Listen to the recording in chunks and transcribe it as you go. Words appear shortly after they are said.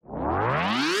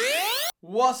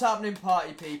What's happening,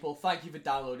 party people? Thank you for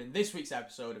downloading this week's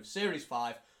episode of Series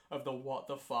 5 of the What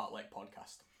the Fartlek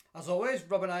podcast. As always,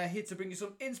 Rob and I are here to bring you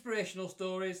some inspirational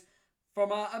stories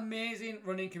from our amazing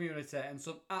running community and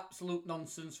some absolute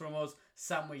nonsense from us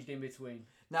sandwiched in between.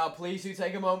 Now, please do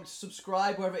take a moment to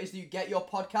subscribe wherever it is that you get your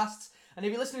podcasts. And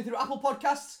if you're listening through Apple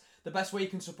Podcasts, the best way you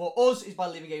can support us is by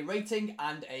leaving a rating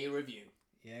and a review.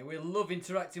 Yeah, we love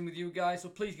interacting with you guys, so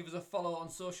please give us a follow on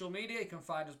social media. You can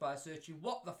find us by searching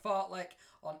What the Fartlek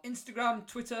on Instagram,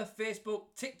 Twitter, Facebook,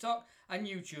 TikTok and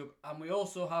YouTube. And we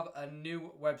also have a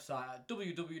new website at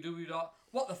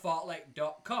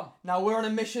www.whatthefartlek.com. Now, we're on a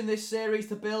mission this series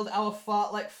to build our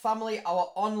Fartlek family,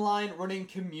 our online running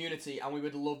community, and we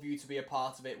would love you to be a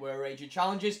part of it. We're arranging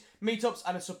challenges, meetups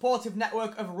and a supportive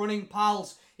network of running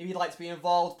pals. If you'd like to be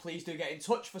involved, please do get in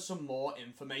touch for some more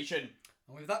information.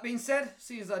 And with that being said,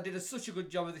 seeing as I did such a good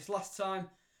job of this last time,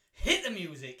 hit the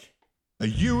music. Are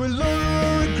you a loner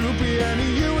or a groupie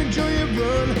and you enjoy your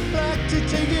run? Like to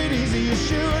take it easy, you're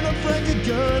shooting up like a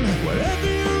gun.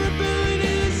 Whatever your ability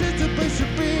is, it's a place to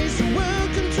be. So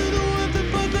welcome to the What the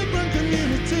Fartlek Run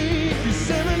community. If you're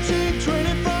 17,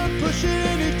 25, pushing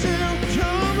 82,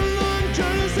 come along,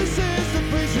 join us, this is the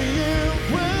place for you.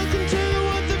 Welcome to the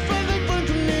What the Fartlek Run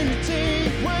community.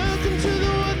 Welcome to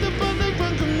the What the Fartlek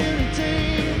Run community.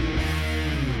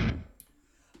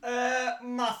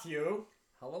 Matthew.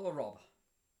 Hello, Rob.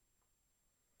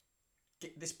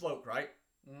 This bloke, right,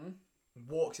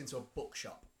 walks into a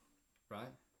bookshop,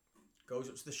 Right. goes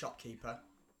up to the shopkeeper.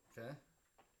 Okay.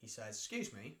 He says,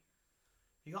 "Excuse me,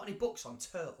 you got any books on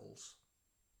turtles?"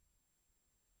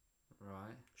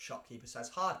 Right. Shopkeeper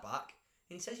says, "Hardback."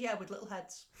 And he says, "Yeah, with little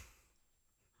heads."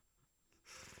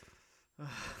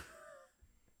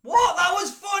 What? That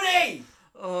was funny!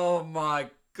 Oh my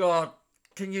God.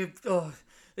 Can you... Oh,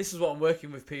 this is what I'm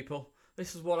working with, people.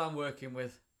 This is what I'm working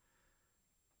with.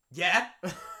 Yeah.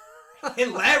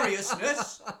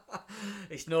 Hilariousness.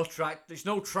 It's no tractor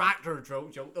joke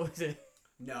though, is it?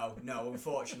 No,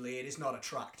 unfortunately, it is not a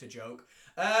tractor joke.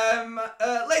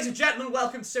 Ladies and gentlemen,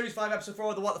 welcome to Series 5, Episode 4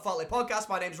 of the What the Fartlek podcast.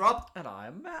 My name's Rob. And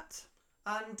I'm Matt.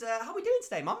 And how are we doing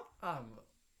today, man? I'm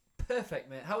perfect,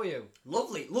 mate. How are you?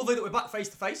 Lovely that we're back face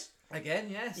to face. Again,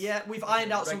 yes. Yeah, we've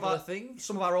ironed out some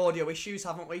of our audio issues,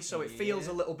 haven't we? So it feels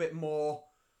a little bit more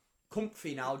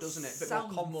comfy now, doesn't it? A bit more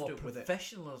confident with it.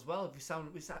 Professional as well. We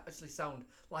actually sound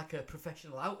like a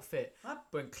professional outfit,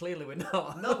 when clearly we're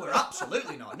not. No, we're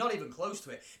absolutely not. Not even close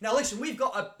to it. Now, listen, we've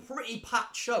got a pretty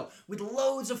packed show with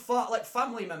loads of Fartlek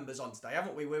family members on today,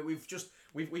 haven't we? We've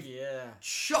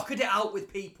shockered it out with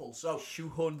people. So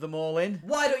shoehorned them all in.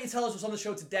 Why don't you tell us what's on the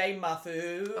show today,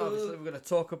 Matthew? Obviously, we're going to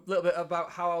talk a little bit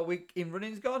about how our week in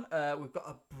running's gone. We've got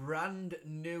a brand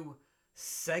new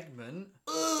segment.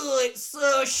 Ooh, it's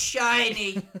so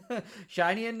shiny.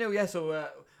 Shiny and new, yeah. So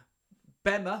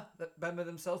Bemma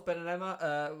themselves, Ben and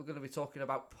Emma, we're going to be talking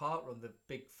about Parkrun. They're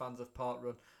big fans of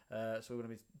Parkrun. So we're going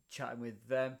to be chatting with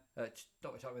them.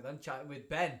 Chatting with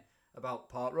Ben about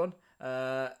Parkrun.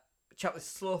 Chat with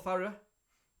Slow Farrer.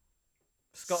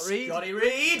 Scotty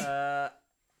Reed.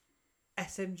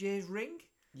 SMJ's Ring.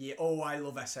 Yeah, I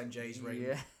love SMJ's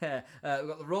Ring. Yeah. We've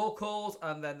got the roll calls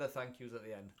and then the thank yous at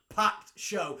the end. Packed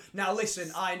show. Now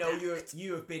listen, I know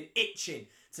you have been itching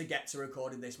to get to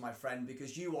recording this, my friend,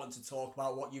 because you want to talk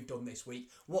about what you've done this week.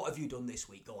 What have you done this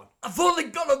week? Go on. I've only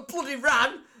got a bloody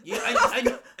run. Yeah, I've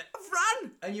run.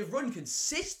 And you've run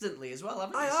consistently as well,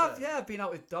 haven't you? I have, yeah. I've been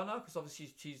out with Donna because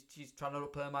obviously she's trying to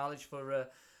up her mileage for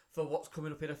what's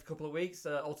coming up in a couple of weeks,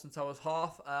 Alton Towers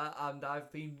half, and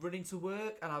I've been running to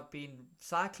work, and I've been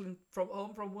cycling from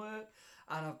home from work,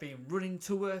 and I've been running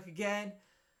to work again.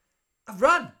 I've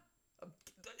run.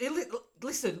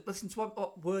 Listen to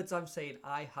what words I'm saying.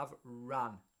 I have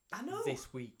ran. I know.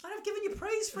 This week. And I've given you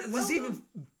praise for it. There's even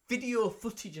video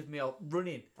footage of me out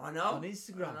running. I know. On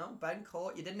Instagram. I know. Ben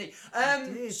caught you, didn't he?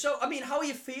 Did. So, I mean, how are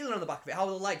you feeling on the back of it? How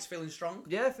are the legs? Feeling strong?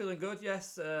 Yeah, feeling good,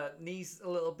 yes. Knees a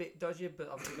little bit dodgy,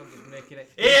 but I think I'm just making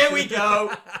it. Here we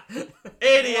go.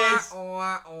 Here he is.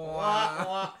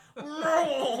 No,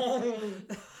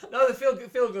 they feel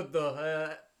good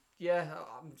though. Yeah,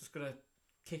 I'm just going to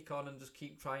kick on and just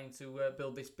keep trying to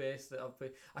build this base that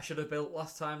I should have built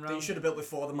last time round. That you should have built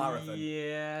before the marathon.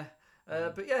 Yeah.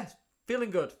 But yeah,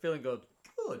 feeling good. Good,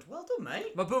 well done,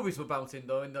 mate. My boobies were bouncing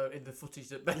though in the footage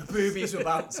that your boobies were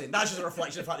bouncing. That's just a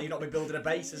reflection of the fact that you've not been building a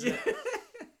base, isn't it?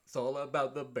 It's all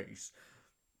about the base.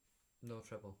 No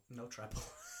treble.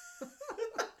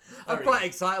 I'm quite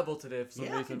excitable today for some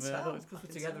reason. It's because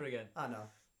we're together again. I know.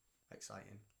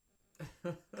 Exciting.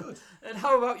 Good. And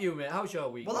how about you, mate? How's your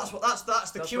week? Well, that's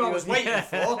the cue I was waiting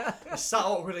for. I sat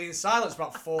awkwardly in silence for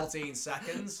about 14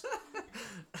 seconds.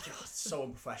 God, So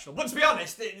unprofessional. But to be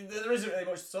honest, there isn't really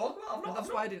much to talk about.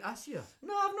 That's why I didn't ask you.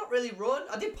 No, I've not really run.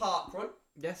 I did park run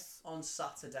Yes. on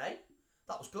Saturday.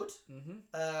 That was good.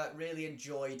 Mm-hmm. Really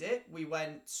enjoyed it. We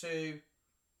went to...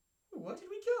 Where did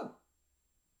we go?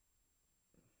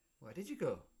 Where did you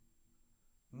go?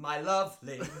 My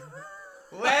lovely.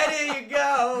 Where do you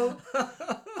go?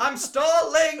 I'm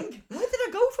stalling. Where did I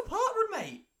go for park run,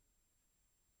 mate?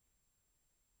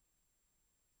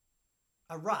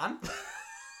 I ran.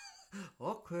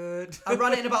 Awkward. I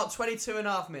ran it in about 22 and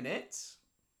a half minutes.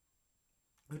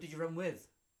 Who did you run with?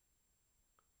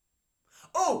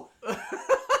 Oh!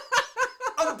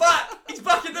 I'm back! He's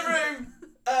back in the room!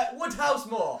 Woodhouse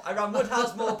Moor. I ran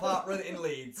Woodhouse Moor Park Run in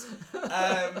Leeds.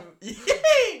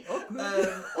 Yay!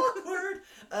 Awkward.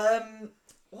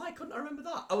 Why couldn't I remember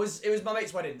that? It was my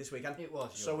mate's wedding this weekend. It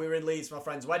was. So we were in Leeds for my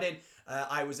friend's wedding.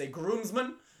 I was a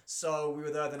groomsman. So we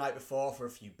were there the night before for a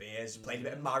few beers, played a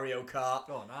bit of Mario Kart.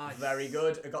 Oh, nice. Very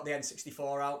good. I got the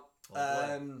N64 out.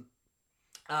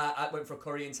 I went for a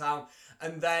curry in town.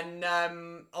 And then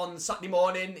on Saturday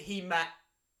morning, he met,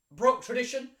 broke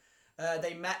tradition.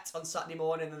 They met on Saturday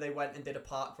morning and they went and did a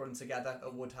park run together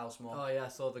at Woodhouse Moor. Oh, yeah, I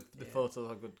saw the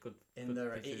photos. Are good. In good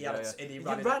there, pictures, he You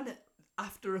ran ran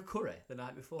after a curry the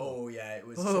night before. Oh yeah, it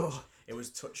was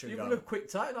touch and You go. run a quick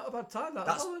time, not a bad time.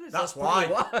 That's why. That's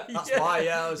why.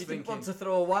 Yeah, I was you thinking. didn't want to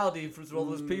throw a wildie in front of all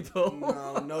those people.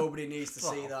 No, nobody needs to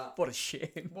see that. What a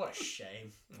shame. What a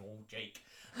shame. Oh, Jake.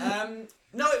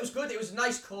 No, it was good. It was a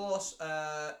nice course,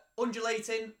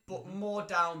 undulating, but more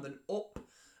down than up.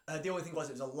 The only thing was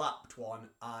it was a lapped one,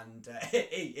 and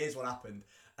here's what happened.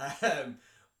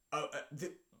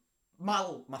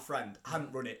 Mal, my friend,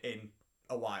 hadn't run it in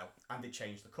a while, and they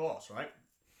changed the course, right?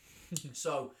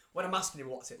 So when I'm asking him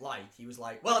what's it like, he was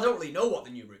like, well, I don't really know what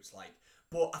the new route's like,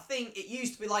 but I think it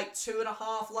used to be like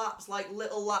 2.5 laps, like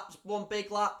little laps, one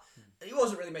big lap. It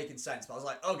wasn't really making sense, but I was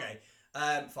like, okay,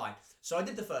 fine. So I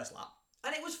did the first lap,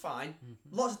 and it was fine.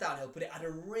 Lots of downhill, but it had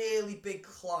a really big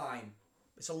climb.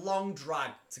 It's a long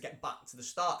drag to get back to the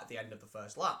start at the end of the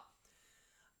first lap.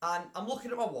 And I'm looking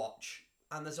at my watch,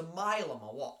 and there's a mile on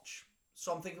my watch.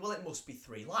 So I'm thinking, well, it must be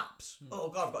 3 laps. Oh,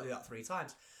 God, I've got to do that 3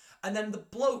 times. And then the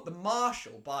bloke, the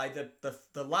marshal by the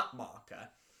lap marker,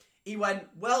 he went,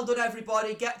 well done,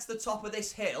 everybody. Get to the top of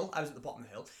this hill. I was at the bottom of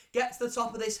the hill. Get to the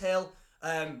top of this hill.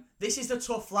 This is the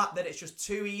tough lap, then it's just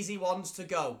 2 easy ones to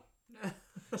go.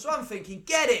 So I'm thinking,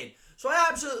 get in. So I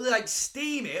absolutely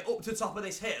steam it up to the top of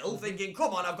this hill, thinking,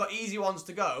 come on, I've got easy ones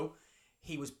to go.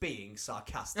 He was being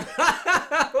sarcastic.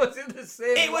 Was it the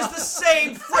same? It was the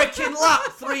same freaking lap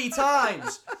 3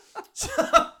 times. So,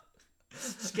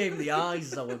 just gave him the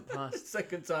eyes as I went past.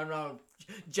 Second time round,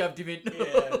 jabbed him in.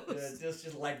 Yeah,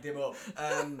 just legged him up.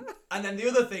 And then the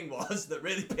other thing was that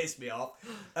really pissed me off.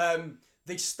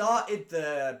 They started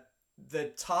the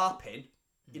tarping,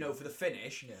 for the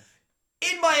finish. Yeah.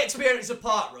 In my experience of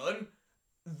park run,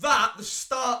 the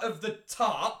start of the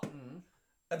tarp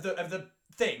of the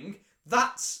thing,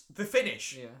 that's the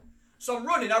finish. Yeah. So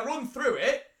I run through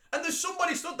it, and there's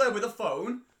somebody stood there with a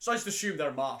phone, so I just assumed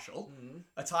they're a marshal,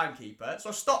 a timekeeper. So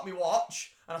I stopped my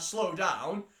watch, and I slow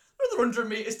down. Another 100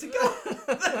 metres to go.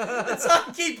 the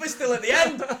timekeeper's still at the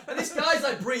end, and this guy's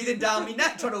breathing down my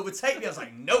neck trying to overtake me. I was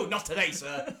like, no, not today,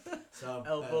 sir. So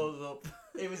Elbows up.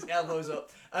 It was elbows up.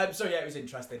 So yeah, it was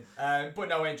interesting. But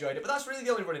no, I enjoyed it. But that's really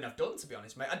the only running I've done, to be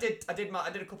honest, mate. I did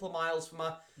a couple of miles for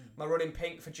my running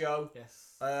pink for Joe. Yes.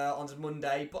 On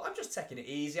Monday, but I'm just taking it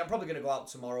easy. I'm probably going to go out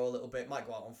tomorrow a little bit. Might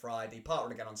go out on Friday. Park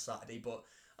run again on Saturday, but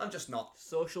I'm just not.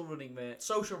 Social running, mate.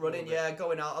 Social running, yeah.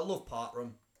 Going out. I love park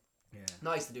run. Yeah.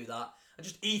 Nice to do that. I'm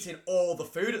just eating all the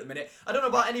food at the minute. I don't know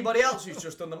about anybody else who's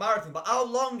just done the marathon, but how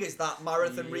long is that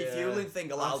marathon refueling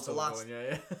thing allowed to last?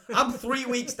 Going, I'm 3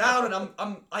 weeks down,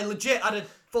 and I legit had a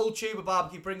full tube of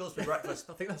barbecue Pringles for breakfast.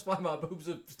 I think that's why my boobs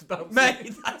are just about.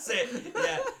 Mate, that's it.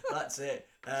 Yeah, that's it.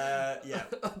 Yeah.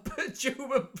 A tube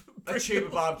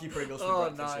of barbecue Pringles for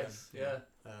breakfast. Nice. Yeah.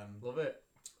 Love it.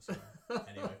 So,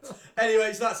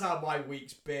 anyway, so that's how my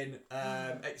week's been.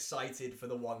 Excited for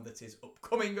the one that is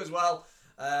upcoming as well.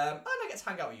 And I get to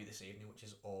hang out with you this evening, which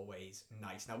is always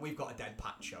nice. Now, we've got a dead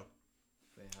packed show.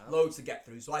 Loads to get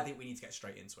through, so I think we need to get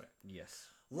straight into it. Yes.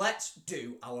 Let's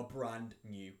do our brand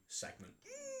new segment.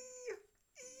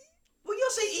 Well, you'll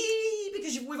say E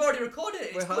because we've already recorded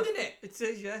it. It's good, isn't it? It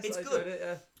is, yes. It's I good. It,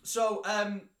 yeah. So,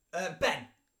 Ben.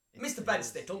 Mr. Ben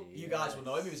Stittle, you guys will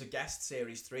know him. He was a guest,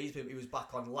 Series 3. He was back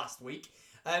on last week.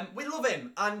 We love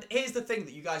him. And here's the thing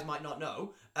that you guys might not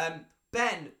know.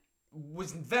 Ben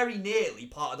was very nearly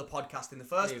part of the podcast in the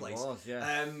first place. He was,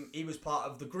 yeah. He was part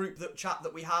of the group chat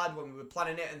that we had when we were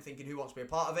planning it and thinking who wants to be a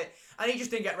part of it, and he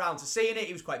just didn't get around to seeing it.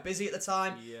 He was quite busy at the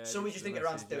time, so we just didn't get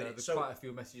around to doing it. There's So quite a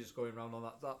few messages going around on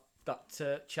that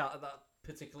chat at that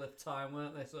particular time,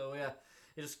 weren't there? So yeah,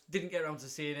 he just didn't get around to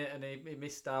seeing it, and he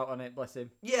missed out on it. Bless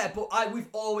him. yeah, but we've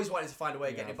always wanted to find a way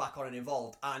of getting him back on and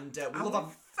involved, and we love having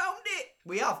found it.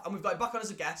 We have, and we've got him back on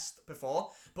as a guest before,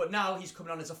 but now he's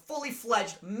coming on as a fully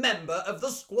fledged member of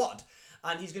the squad.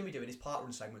 And he's going to be doing his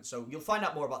parkrun segment. So you'll find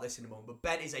out more about this in a moment. But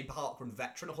Ben is a parkrun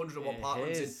veteran, 101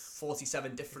 parkruns in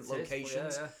 47 different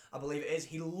locations, I believe it is.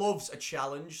 He loves a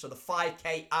challenge. So the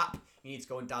 5K app, you need to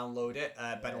go and download it.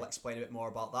 Ben will explain a bit more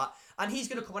about that. And he's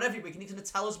going to come on every week and he's going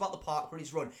to tell us about the parkrun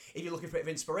he's run. If you're looking for a bit of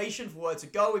inspiration for where to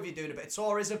go, if you're doing a bit of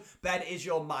tourism, Ben is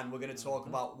your man. We're going to talk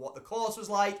about what the course was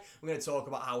like. We're going to talk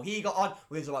about how he got on.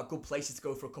 We're going to talk about good places to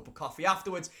go for a cup of coffee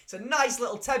afterwards. It's a nice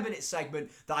little 10-minute segment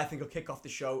that I think will kick off the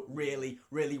show really,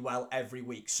 really well every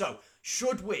week. So,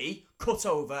 should we cut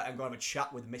over and go have a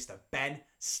chat with Mr. Ben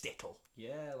Stittle?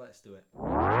 Yeah, let's do it.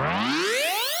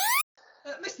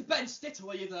 Mr. Ben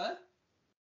Stittle, are you there?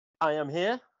 I am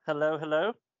here. Hello,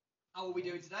 hello. How are we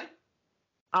doing today?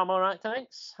 I'm all right,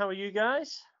 thanks. How are you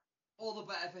guys? All the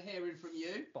better for hearing from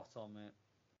you. Spot on, mate.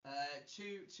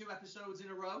 Two episodes in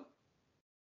a row.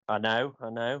 I know.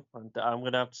 I'm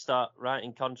going to have to start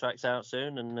writing contracts out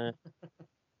soon and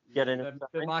getting it.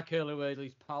 The Mike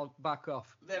Hurley-Whirlies, pal, back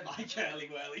off. They're my curly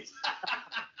whirlies.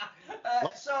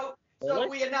 What? So Really?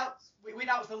 we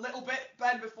announced a little bit,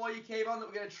 Ben, before you came on, that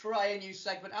we're going to try a new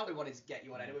segment out. We wanted to get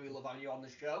you on anyway. We love having you on the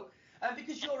show.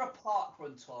 Because you're a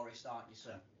parkrun tourist, aren't you,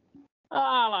 sir?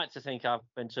 I like to think I've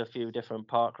been to a few different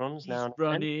park runs now. He's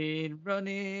running.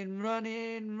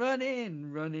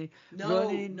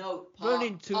 No.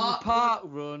 Running to park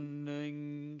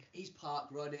running. He's park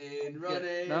running,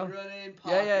 No? park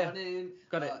running.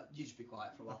 Got it. You just be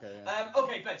quiet for a while. Okay, yeah.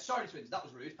 Okay, Ben, sorry to interrupt, that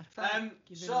was rude.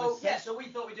 So we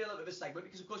thought we'd do a little bit of a segment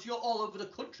because, of course, you're all over the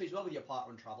country as well with your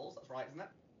parkrun travels. That's right, isn't it?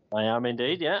 I am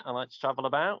indeed, yeah. I like to travel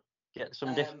about, get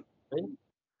some different things.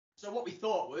 So what we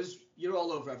thought was, you're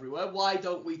all over everywhere. Why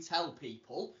don't we tell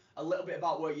people a little bit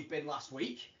about where you've been last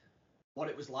week, what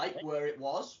it was like, where it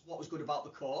was, what was good about the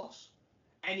course,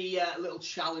 any little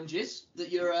challenges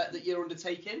that you're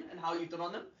undertaking and how you've done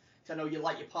on them. Because I know you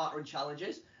like your parkrun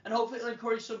challenges, and hopefully it'll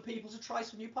encourage some people to try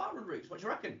some new parkrun routes. What do you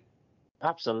reckon?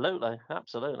 Absolutely.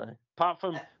 Apart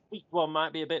from week one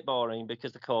might be a bit boring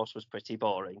because the course was pretty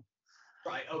boring.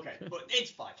 Right, okay, but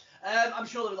it's fine. I'm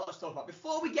sure there's a lot to talk about.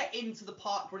 Before we get into the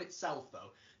parkrun itself,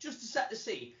 though, just to set the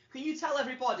scene, can you tell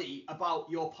everybody about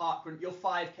your parkrun, your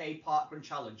 5K parkrun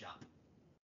challenge app?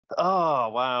 Oh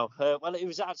wow! Well, it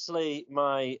was actually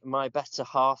my better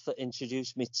half that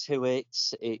introduced me to it.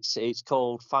 It's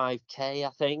called 5K,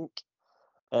 I think.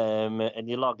 And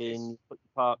you log in, put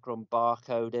your parkrun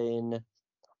barcode in,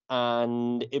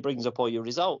 and it brings up all your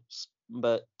results.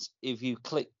 But if you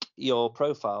click your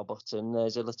profile button,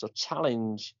 there's a little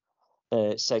challenge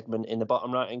segment in the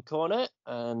bottom right hand corner,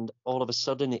 and all of a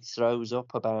sudden it throws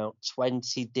up about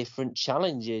 20 different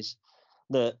challenges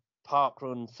that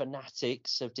parkrun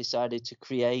fanatics have decided to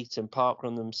create, and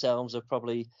parkrun themselves have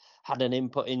probably had an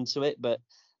input into it. But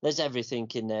there's everything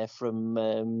in there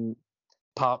from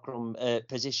parkrun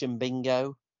position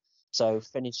bingo, so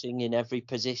finishing in every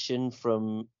position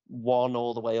from 1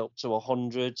 all the way up to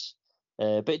 100.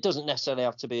 But it doesn't necessarily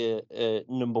have to be a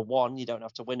number 1. You don't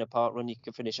have to win a parkrun. You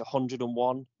can finish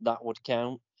 101. That would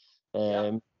count.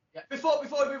 Yeah. Before we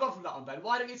move on from that one, Ben,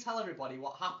 why don't you tell everybody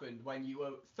what happened when you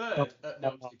were 3rd at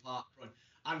Knowsley Parkrun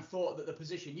and thought that the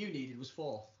position you needed was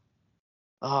 4th?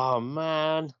 Oh,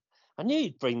 man. I knew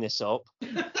you'd bring this up.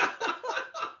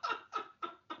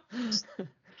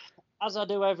 As I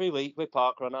do every week with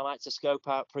parkrun, I like to scope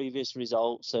out previous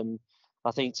results, and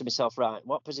I think to myself, right,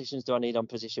 what positions do I need on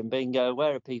position bingo?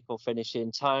 Where are people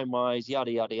finishing time-wise?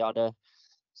 Yada, yada, yada.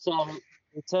 So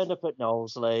we turned up at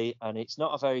Knowsley, and it's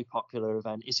not a very popular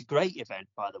event. It's a great event,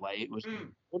 by the way. It was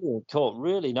brilliant course,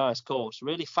 really nice course,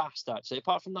 really fast, actually,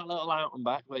 apart from that little out and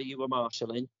back where you were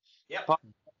marshalling. Yep.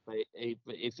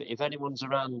 If anyone's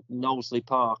around Knowsley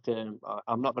Park,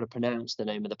 I'm not going to pronounce the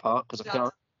name of the park because I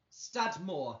can't.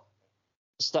 Stadmore.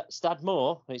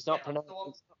 Stadmore? It's not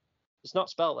pronounced. It's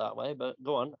not spelt that way, but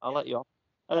go on, I'll let you off.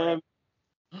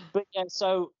 But yeah,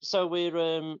 so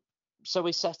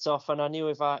we set off, and I knew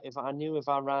if I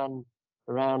ran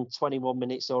around 21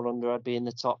 minutes or under, I'd be in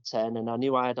the top 10, and I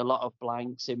knew I had a lot of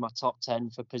blanks in my top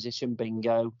 10 for position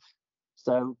bingo.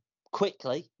 So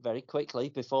very quickly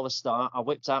before the start, I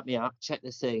whipped out my app, checked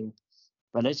the thing,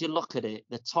 and as you look at it,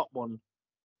 the top one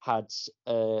had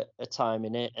a time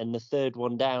in it, and the third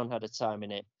one down had a time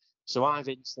in it. So I've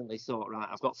instantly thought, right,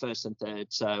 I've got first and third,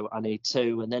 so I need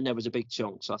 2. And then there was a big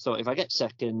chunk. So I thought if I get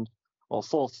second or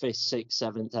fourth, fifth, sixth,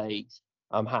 seventh, eighth,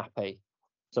 I'm happy.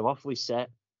 So off we set.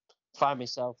 Find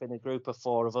myself in a group of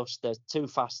 4 of us. The 2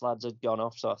 fast lads had gone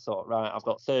off, so I thought, right, I've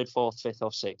got third, fourth, fifth,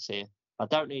 or sixth here. I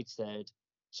don't need third,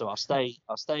 so I'll stay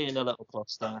in a little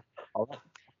cluster.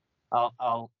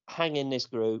 I'll hang in this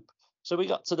group. So we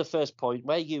got to the first point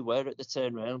where you were at the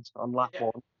turnaround on lap 1.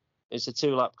 It's a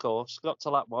 2-lap course. Got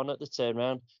to lap 1 at the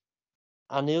turnaround,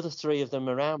 and the other 3 of them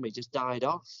around me just died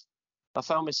off. I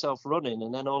found myself running,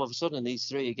 and then all of a sudden these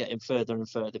 3 are getting further and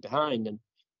further behind. And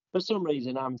for some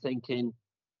reason, I'm thinking,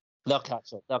 they'll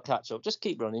catch up. Just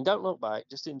keep running. Don't look back.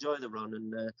 Just enjoy the run,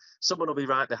 and someone will be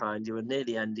right behind you. And near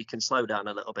the end, you can slow down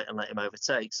a little bit and let him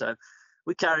overtake. So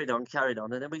we carried on,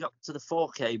 and then we got to the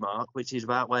 4K mark, which is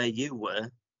about where you were.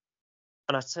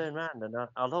 And I turned around and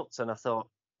I looked and I thought,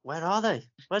 where are they?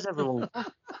 Where's everyone?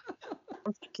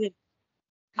 I'm thinking,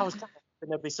 I was hoping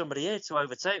there'd be somebody here to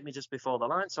overtake me just before the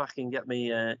line so I can get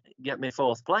me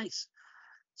fourth place.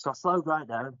 So I slowed right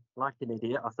down like an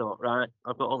idiot. I thought, right,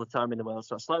 I've got all the time in the world.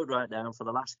 So I slowed right down for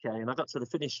the last K, and I got to the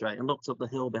finish straight and looked up the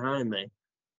hill behind me.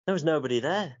 There was nobody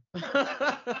there.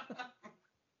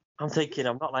 I'm thinking,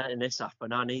 I'm not letting this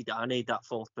happen. I need that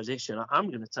fourth position.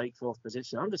 I'm going to take fourth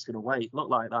position. I'm just going to wait.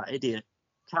 Look like that idiot.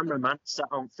 Cameraman sat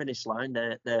on finish line,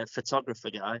 the photographer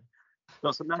guy.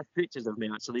 Got some nice pictures of me,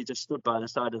 actually. Just stood by the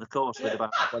side of the course with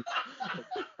about...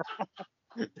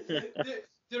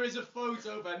 There is a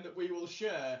photo, Ben, that we will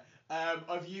share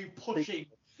of you pushing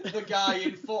the guy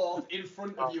in fourth in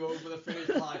front of you over the finish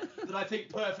line that I think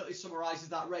perfectly summarises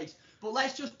that race. But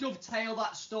let's just dovetail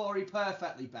that story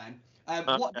perfectly, Ben.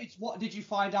 What did you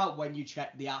find out when you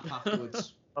checked the app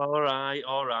afterwards? All right.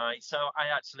 So I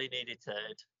actually needed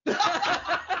third.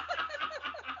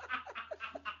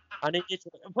 I needed,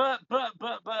 but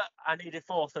I needed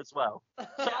fourth as well. So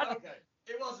okay.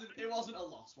 It wasn't a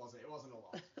loss, was it? It wasn't a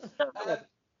loss.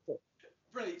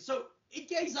 Brilliant. So, in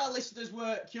case our listeners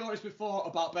were curious before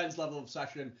about Ben's level of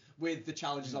obsession with the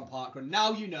challenges on parkrun,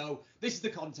 now you know. This is the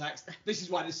context. This is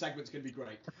why this segment's going to be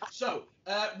great. So,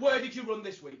 where did you run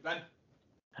this week, Ben?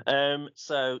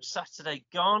 So Saturday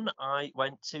gone, I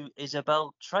went to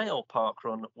Isabel Trail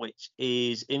Parkrun, which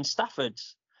is in Stafford.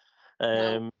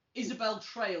 Now, Isabel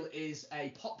Trail is a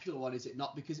popular one, is it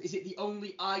not? Because is it the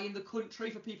only eye in the country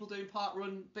for people doing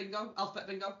parkrun bingo, alphabet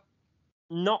bingo?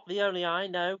 Not the only eye,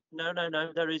 no.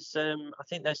 There is, I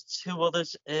think there's 2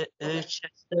 others at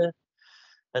Chester,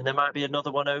 and there might be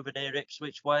another one over near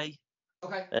Ipswich Way.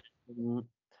 Okay.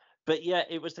 But yeah,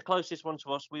 it was the closest one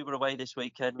to us. We were away this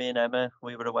weekend, me and Emma.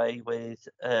 We were away with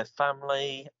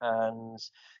family, and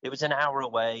it was an hour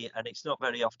away. And it's not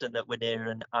very often that we're near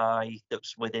an eye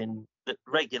that's within. That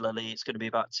regularly, it's going to be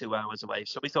about 2 hours away.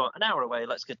 So we thought, an hour away,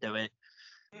 let's go do it.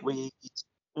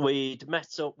 We'd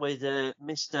met up with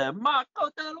Mr.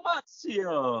 Marco Del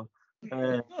Wazio.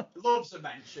 Loves a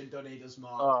mention, doesn't he, does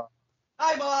Mark? Oh,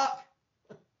 Hi, Mark!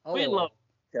 we love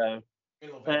Marco.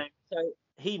 We love him. So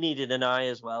he needed an eye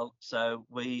as well, so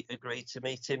we agreed to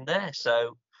meet him there.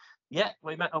 So, yeah,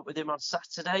 we met up with him on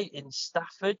Saturday in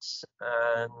Stafford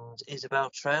and Isabel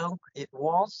Trail. It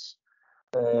was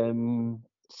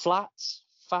flat,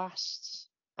 fast,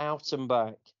 out and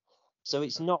back. So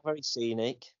it's not very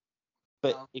scenic,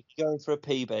 but if you're going for a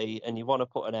PB and you want to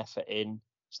put an effort in,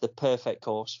 it's the perfect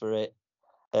course for it.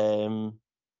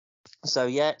 So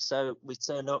we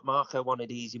turned up. Marco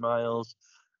wanted easy miles.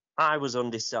 I was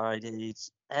undecided.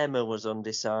 Emma was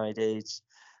undecided,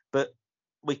 but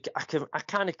I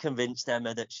kind of convinced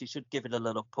Emma that she should give it a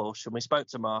little push, and we spoke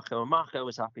to Marco, and Marco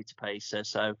was happy to pace her.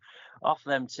 So off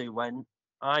them 2 went.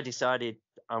 I decided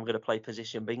I'm going to play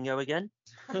position bingo again.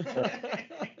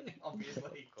 Obviously,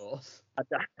 of course.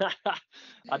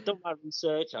 I'd done my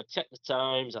research. I checked the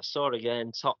times. I saw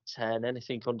again top 10,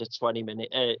 anything under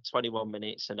 21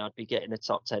 minutes, and I'd be getting a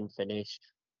top 10 finish.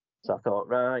 So I thought,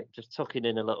 right, just tucking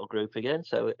in a little group again.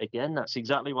 So again, that's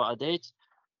exactly what I did.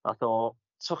 I thought,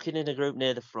 tucking in a group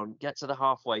near the front, get to the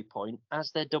halfway point.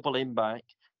 As they're doubling back,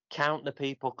 count the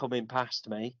people coming past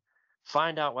me,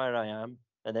 find out where I am,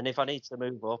 and then if I need to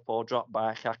move up or drop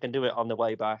back, I can do it on the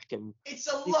way back. And it's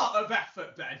a lot of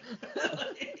effort, Ben.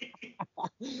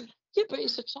 Yeah, but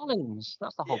it's a challenge.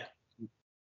 That's the whole.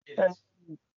 Yeah.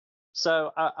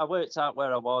 So I worked out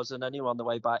where I was, and I knew on the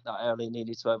way back that I only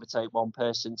needed to overtake 1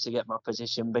 person to get my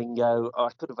position bingo. I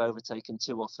could have overtaken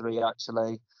 2 or 3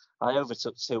 actually. I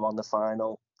overtook 2 on the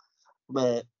final,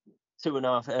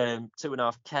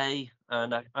 2.5 K,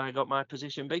 and I got my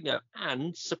position bingo.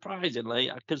 And surprisingly,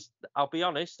 because I'll be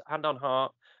honest, hand on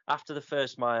heart, after the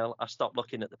first mile, I stopped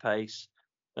looking at the pace.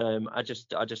 I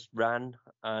just ran,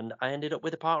 and I ended up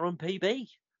with a parkrun PB.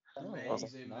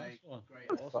 Amazing, Nice mate. one.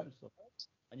 Great. Awesome stuff.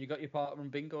 And you got your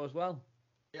parkrun bingo as well.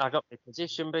 I got my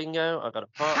position bingo. I got a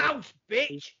parkrun. House,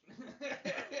 bitch!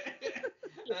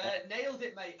 Nailed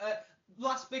it, mate.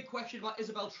 Last big question about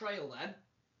Isabel Trail then.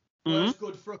 Mhm. Where's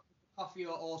good for a coffee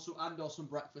or some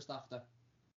breakfast after?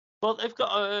 Well, they've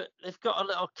got a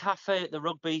little cafe at the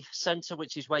rugby centre,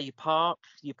 which is where you park.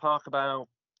 You park about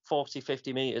 40,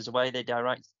 50 metres away. They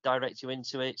direct you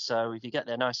into it. So if you get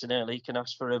there nice and early, you can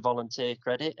ask for a volunteer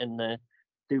credit and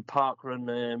do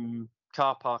parkrun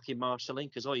car parking marshalling,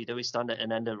 because all you do is stand at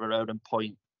an end of a road and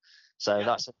point. So Yeah.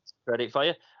 that's a credit for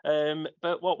you.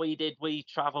 But what we did, we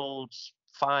travelled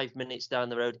 5 minutes down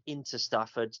the road into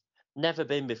Stafford. Never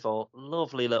been before.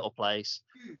 Lovely little place.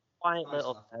 Quiet Nice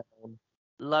little stuff. town.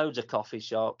 Loads of coffee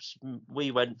shops.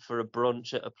 We went for a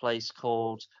brunch at a place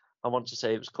called, I want to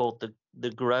say it was called the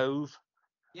Grove.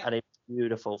 Yeah. And it was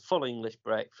beautiful. Full English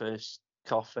breakfast,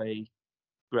 coffee.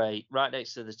 Great. Right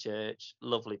next to the church.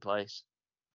 Lovely place.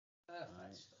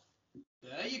 Perfect stuff.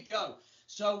 There you go.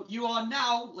 So you are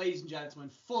now, ladies and gentlemen,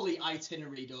 fully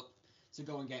itineraried up to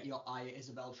go and get your Aya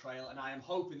Isabel Trail, and I am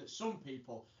hoping that some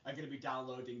people are going to be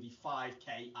downloading the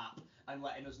 5K app and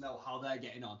letting us know how they're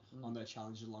getting on their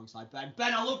challenges alongside Ben.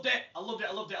 Ben, I loved it. Are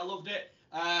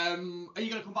you going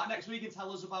to come back next week and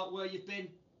tell us about where you've been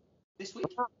this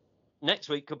week? Next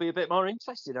week could be a bit more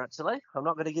interesting, actually. I'm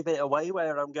not going to give it away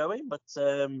where I'm going, but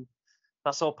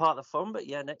that's all part of the fun. But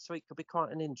yeah, next week could be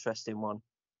quite an interesting one.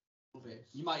 Love it.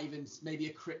 You might even, maybe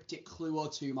a cryptic clue or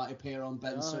two might appear on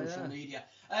Ben's social yeah. media.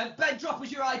 Ben, drop us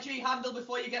your IG handle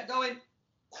before you get going.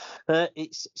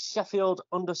 It's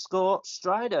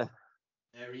Sheffield_Strider.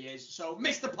 There he is. So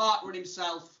Mr. Parkrun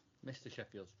himself, Mr.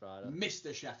 Sheffield Strider.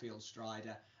 Mr. Sheffield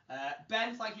Strider.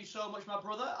 Ben, thank you so much, my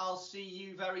brother. I'll see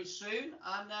you very soon,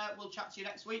 and we'll chat to you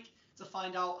next week to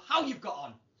find out how you've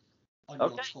got on your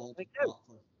Okay, tour. thank you.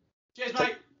 Cheers,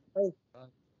 mate.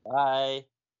 Bye.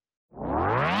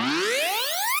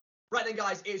 Right then,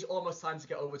 guys, it is almost time to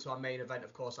get over to our main event.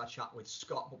 Of course, our chat with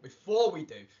Scott. But before we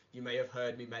do, you may have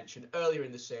heard me mention earlier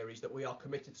in the series that we are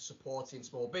committed to supporting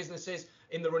small businesses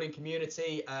in the running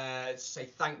community. To say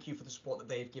thank you for the support that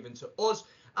they've given to us.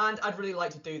 And I'd really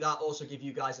like to do that. Also give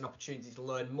you guys an opportunity to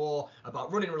learn more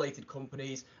about running-related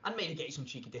companies and maybe get you some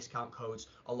cheeky discount codes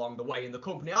along the way. And the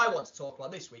company I want to talk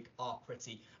about this week are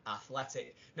Pretty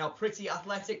Athletic. Now, Pretty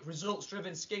Athletic,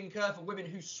 results-driven skincare for women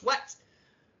who sweat.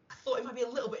 I thought it might be a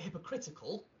little bit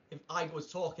hypocritical if I was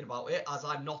talking about it, as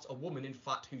I'm not a woman, in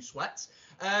fact, who sweats.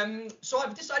 So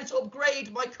I've decided to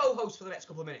upgrade my co-host for the next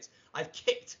couple of minutes. I've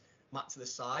kicked Matt to the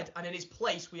side, and in his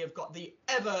place, we have got the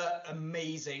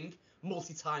ever-amazing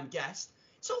multi-time guest.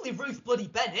 It's only Ruth bloody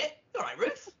Bennett. You all right,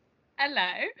 Ruth?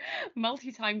 Hello.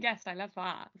 Multi-time guest. I love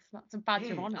that. That's a badge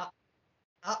of honour.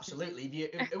 Absolutely.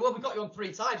 Well, we've got you on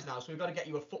 3 times now, so we've got to get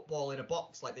you a football in a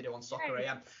box like they do on Soccer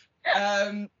Yay.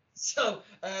 AM. So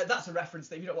that's a reference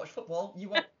that if you don't watch football, you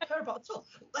won't care about at all.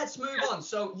 Let's move on.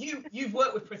 So you've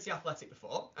worked with Pretty Athletic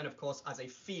before, and of course, as a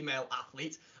female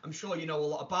athlete, I'm sure you know a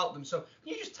lot about them. So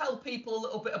can you just tell people a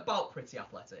little bit about Pretty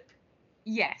Athletic?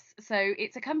 Yes, so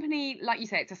it's a company, like you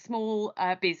say, it's a small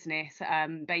business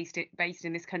based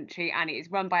in this country, and it is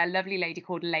run by a lovely lady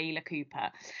called Layla Cooper.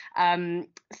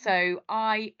 So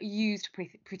I used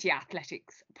Pretty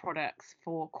Athletics products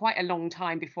for quite a long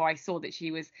time before I saw that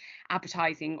she was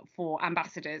advertising for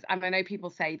ambassadors. And I know people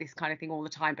say this kind of thing all the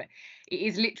time, but it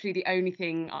is literally the only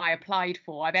thing I've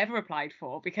ever applied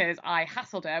for, because I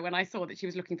hassled her when I saw that she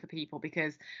was looking for people,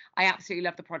 because I absolutely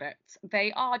love the products.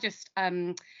 They are just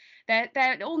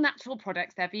they're all natural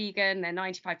products. They're vegan, they're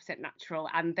 95% natural,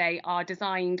 and they are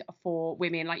designed for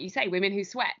women, like you say, women who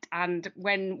sweat. And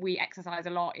when we exercise a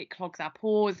lot, it clogs our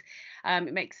pores.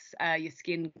 It makes your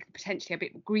skin potentially a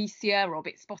bit greasier or a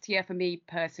bit spottier, for me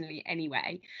personally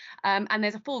anyway. And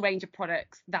there's a full range of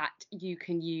products that you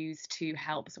can use to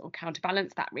help sort of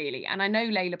counterbalance that, really. And I know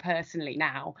Layla personally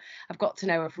now. I've got to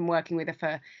know her from working with her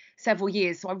for several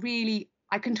years. So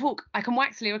I can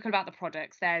wax lyrical about the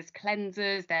products. There's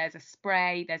cleansers, there's a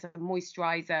spray, there's a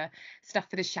moisturizer, stuff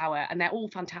for the shower, and they're all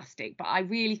fantastic. But I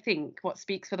really think what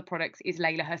speaks for the products is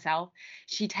Layla herself.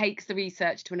 She takes the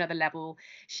research to another level.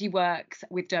 She works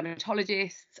with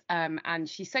dermatologists, and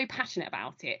she's so passionate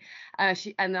about it.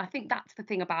 And I think that's the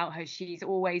thing about her. She's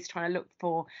always trying to look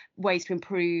for ways to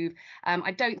improve.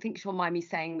 I don't think she'll mind me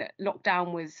saying that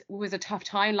lockdown was a tough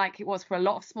time, like it was for a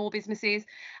lot of small businesses.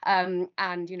 And,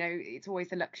 you know, it's always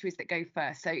the luxuries that go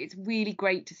first. So it's really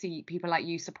great to see people like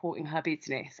you supporting her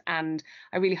business, and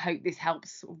I really hope this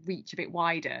helps reach a bit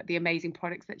wider the amazing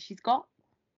products that she's got.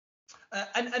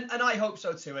 And I hope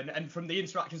so too. And from the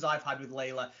interactions I've had with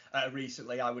Layla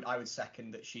recently, I would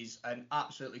second that she's an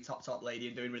absolutely top lady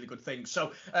and doing really good things.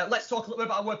 So let's talk a little bit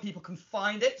about where people can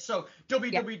find it. So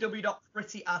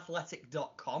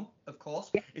www.prettyathletic.com, of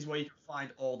course, is where you can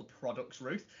find all the products,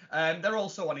 Ruth. They're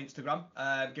also on Instagram.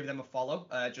 Give them a follow.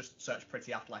 Just search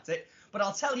Pretty Athletic. But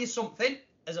I'll tell you something.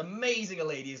 As amazing a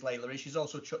lady as Layla is, she's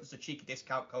also chucked a cheeky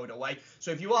discount code away.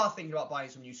 So if you are thinking about buying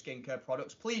some new skincare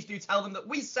products, please do tell them that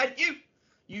we sent you.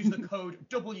 Use the code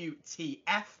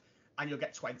WTF and you'll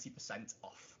get 20%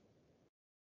 off.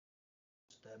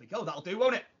 So there we go. That'll do,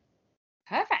 won't it?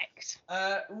 Perfect.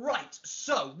 Right.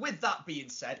 So with that being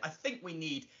said, I think we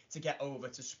need to get over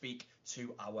to speak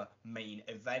to our main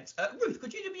event. Ruth,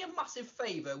 could you do me a massive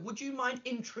favour? Would you mind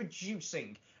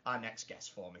introducing our next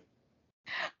guest for me?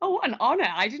 Oh, what an honour.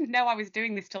 I didn't know I was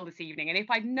doing this till this evening. And if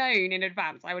I'd known in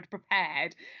advance, I would have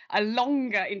prepared a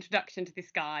longer introduction to this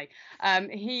guy.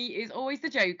 He is always the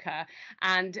joker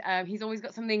and he's always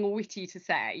got something witty to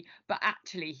say. But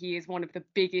actually, he is one of the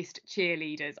biggest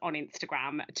cheerleaders on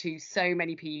Instagram to so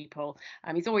many people.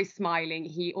 He's always smiling.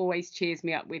 He always cheers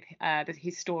me up with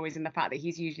his stories and the fact that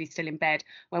he's usually still in bed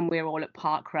when we're all at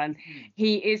Parkrun.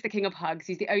 He is the king of hugs.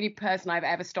 He's the only person I've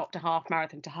ever stopped a half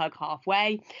marathon to hug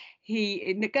halfway.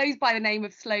 It goes by the name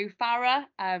of Slow Farah,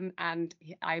 and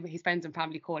his friends and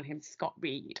family call him Scott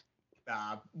Reed.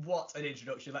 What an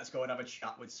introduction. Let's go and have a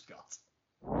chat with Scott.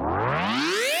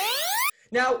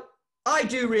 Now, I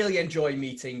do really enjoy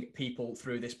meeting people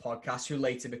through this podcast who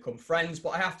later become friends, but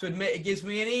I have to admit it gives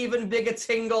me an even bigger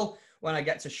tingle when I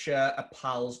get to share a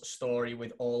pal's story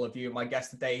with all of you. My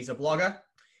guest today is a blogger.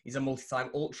 He's a multi-time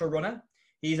ultra runner.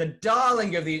 He's a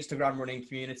darling of the Instagram running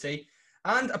community,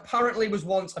 and apparently was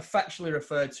once affectionately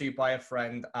referred to by a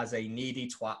friend as a needy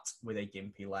twat with a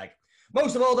gimpy leg.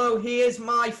 Most of all, though, he is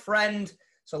my friend.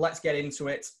 So let's get into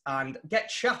it and get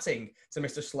chatting to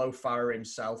Mr. Slow Farah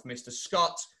himself, Mr.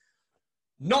 Scott,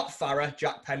 not Farah,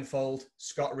 Jack Penfold,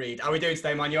 Scott Reed. How are we doing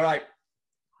today, man? You all right?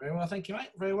 Very well, thank you,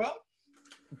 mate. Very well.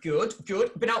 Good.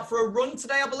 Been out for a run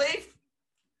today, I believe?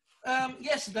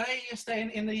 Yesterday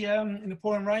in the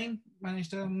pouring rain,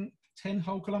 managed 10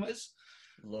 whole kilometres.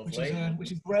 Lovely.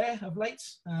 Which is rare of late,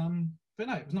 but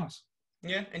no, it was nice.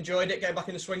 Yeah, enjoyed it, getting back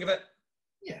in the swing of it?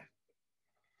 Yeah.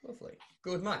 Lovely.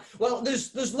 Good man. Well,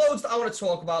 there's loads that I want to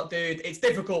talk about, dude. It's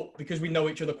difficult because we know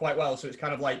each other quite well, so it's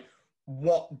kind of like,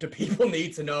 what do people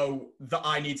need to know that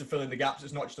I need to fill in the gaps?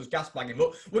 It's not just us gas banging,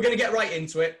 but we're going to get right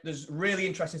into it. There's really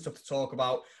interesting stuff to talk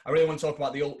about. I really want to talk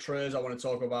about the ultras. I want to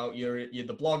talk about the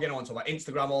blogging. I want to talk about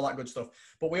Instagram, all that good stuff.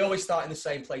 But we always start in the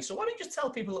same place. So why don't you just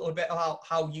tell people a little bit about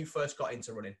how you first got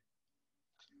into running?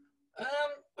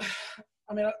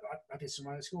 I mean, I did some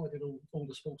running at school. I did all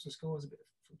the sports at school. I was a bit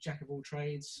of a jack of all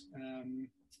trades.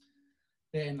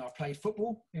 Then I played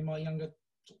football in my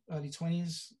early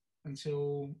 20s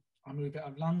until I moved out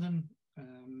of London,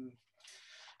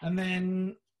 and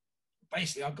then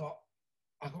basically I got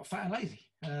fat and lazy,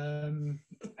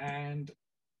 and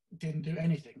didn't do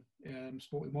anything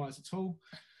sporting wise at all.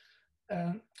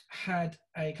 Had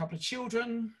a couple of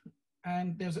children,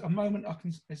 and there was a moment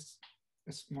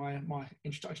it's my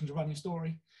introduction to running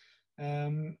story.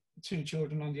 2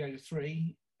 children under the age of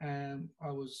 3.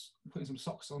 I was putting some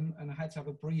socks on, and I had to have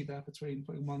a breather between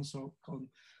putting one sock on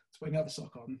to putting the other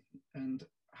sock on, and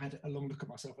I had a long look at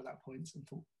myself at that point and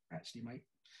thought, actually, mate,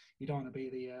 you don't want to be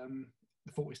the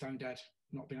 40-stone dad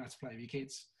not being able to play with your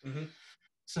kids. Mm-hmm.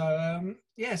 So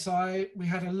we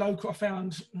had a local. I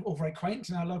found all very quaint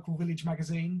in our local village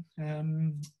magazine.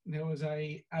 There was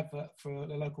a advert for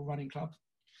the local running club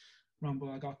run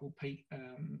by a guy called Pete.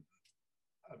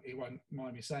 He won't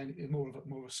mind me saying it's more of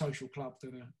a social club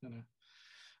than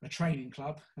a training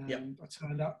club. Yep. I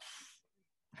turned up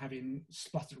having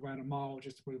spluttered around a mile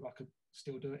just to prove I could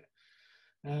still do it.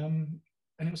 And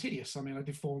it was hideous. I mean, I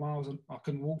did 4 miles and I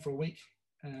couldn't walk for a week.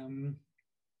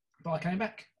 But I came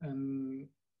back and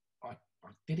I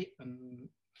did it, and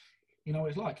you know what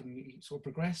it's like, and you sort of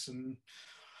progress. And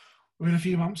within a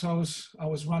few months, I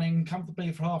was running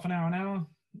comfortably for half an hour,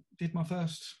 did my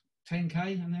first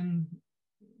 10K, and then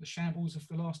the shambles of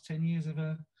the last 10 years of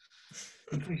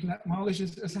increasing that mileage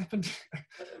has happened.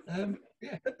 Yeah.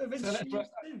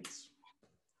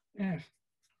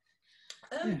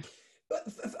 Yeah. But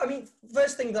I mean,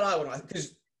 first thing that I want to,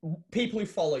 because people who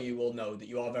follow you will know that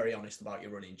you are very honest about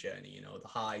your running journey. You know, the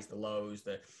highs, the lows,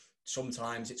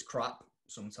 sometimes it's crap,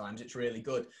 sometimes it's really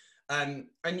good. And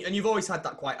you've always had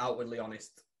that quite outwardly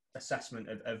honest assessment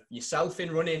of yourself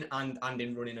in running and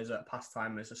in running as a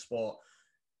pastime, as a sport.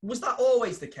 Was that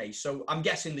always the case? So I'm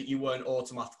guessing that you weren't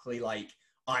automatically like,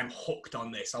 I'm hooked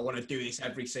on this, I want to do this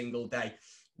every single day.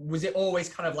 was it always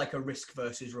kind of like a risk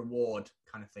versus reward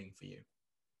kind of thing for you?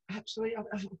 Absolutely.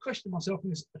 I've questioned myself on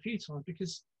this a few times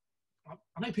because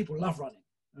I know people love running,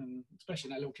 especially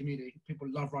in that little community. People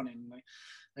love running.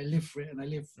 They live for it, and they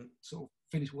live sort of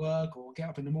finish work or get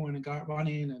up in the morning and go out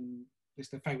running, and it's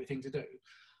their favourite thing to do.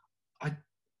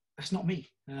 That's not me.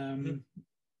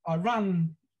 I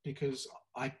run because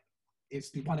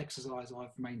it's the one exercise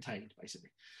I've maintained,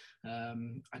 basically.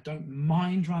 I don't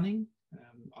mind running.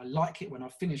 I like it when I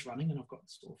finish running and I've got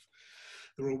sort of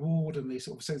the reward and the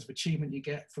sort of sense of achievement you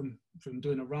get from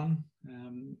doing a run.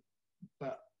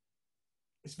 But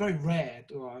it's very rare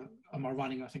am I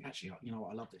running and I think, actually, you know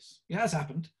what, I love this. Yeah, it has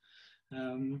happened.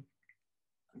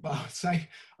 But I would say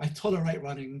I tolerate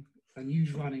running and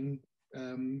use running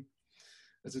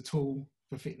as a tool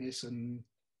for fitness and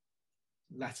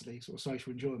latterly sort of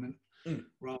social enjoyment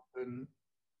rather than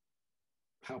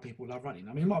how people love running.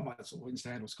 I mean, my sort of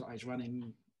Insta handle, Scott Age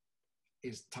Running,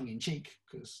 is tongue-in-cheek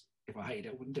because if I hated it,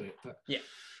 I wouldn't do it. But yeah,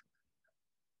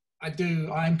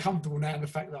 I am comfortable now in the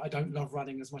fact that I don't love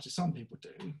running as much as some people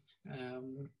do.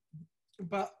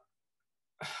 But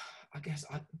I guess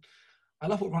I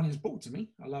love what running's brought to me.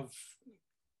 I love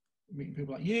meeting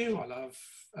people like you. I love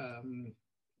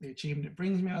the achievement it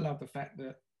brings me. I love the fact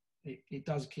that it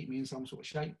does keep me in some sort of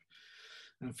shape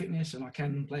and fitness, and I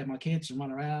can play with my kids and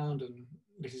run around, and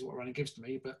this is what running gives to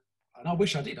me. And I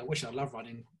wish I did. I wish I loved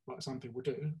running like some people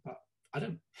do, but I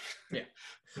don't. Yeah.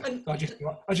 And I just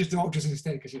do ultras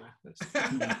instead because, you know.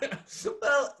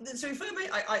 Well, to be fair,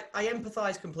 mate, I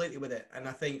empathise completely with it, and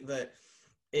I think that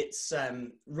it's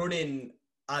running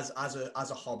as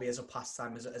a hobby, as a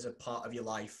pastime, as a part of your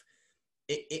life.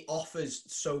 It offers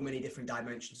so many different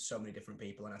dimensions to so many different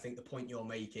people, and I think the point you're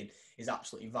making is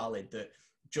absolutely valid. That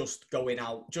just going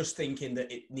out, just thinking that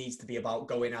it needs to be about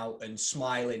going out and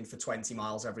smiling for 20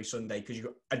 miles every Sunday because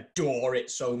you adore it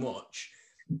so much,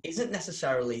 isn't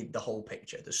necessarily the whole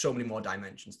picture. There's so many more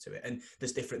dimensions to it, and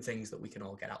there's different things that we can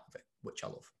all get out of it, which I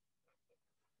love.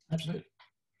 Absolutely.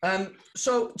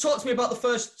 So talk to me about the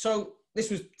first, so this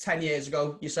was 10 years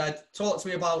ago, you said. Talk to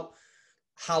me about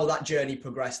how that journey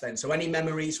progressed then. So any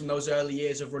memories from those early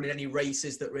years of running, any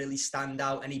races that really stand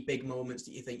out, any big moments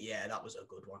that you think, yeah, that was a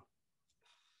good one?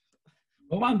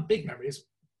 Well, one big memory is,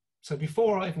 so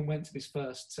before I even went to this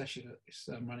first session at this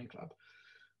running club,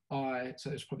 so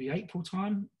it was probably April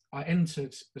time, I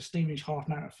entered the Stevenage Half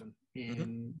Marathon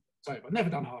in, so I've never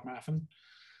done a half marathon.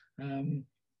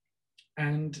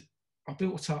 And I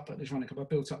built up at this running club, I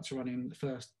built up to running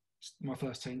my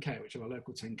first 10K, which is our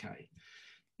local 10K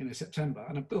in September.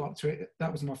 And I built up to it.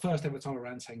 That was my first ever time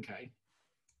around 10K.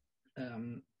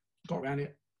 Got around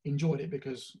it, enjoyed it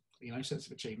because, you know, sense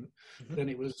of achievement. Then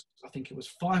I think it was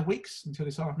 5 weeks until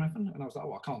this half marathon. And I was like,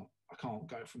 oh, I can't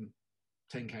go from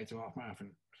 10K to half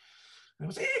marathon. And I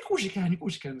was like, yeah, of course you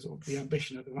can, sort of the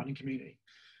ambition of the running community.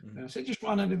 And I said, just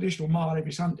run an additional mile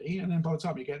every Sunday, and then by the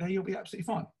time you get there, you'll be absolutely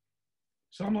fine.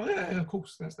 So I'm like, yeah, of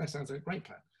course, that sounds like a great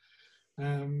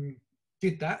plan.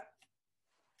 Did that.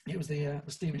 It was the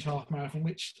Stevenage Half Marathon,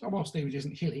 which, while Stevenage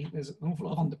isn't hilly, there's an awful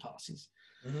lot of underpasses.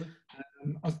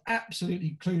 I was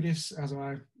absolutely clueless, as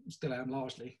I still am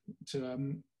largely,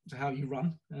 to how you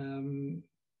run.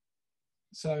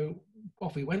 So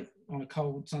off we went on a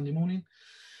cold Sunday morning.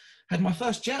 Had my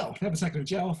first gel. Never taken a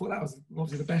gel. I thought that was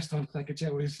obviously the best time to take a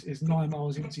gel is 9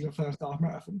 miles into your first half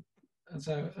marathon. And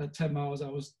so at 10 miles, I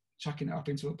was chucking it up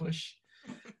into a bush.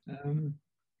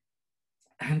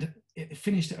 And it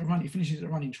finished at a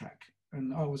running track.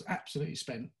 And I was absolutely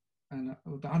spent. And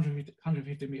with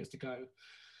 150 metres to go,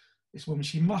 this woman,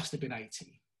 she must have been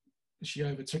 80. She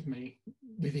overtook me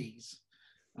with ease.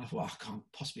 And I thought, I can't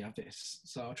possibly have this.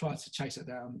 So I tried to chase her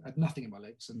down, had nothing in my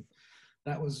legs. And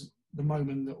that was the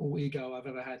moment that all ego I've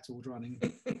ever had towards running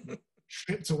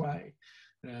stripped away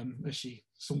as she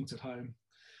sauntered home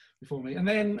before me. And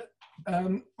then I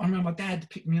remember my dad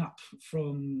picked me up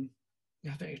from the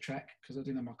athletic track because I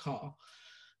didn't have my car,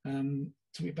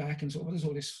 took me back and sort of, there's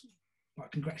all this,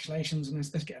 like, congratulations and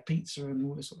let's get a pizza and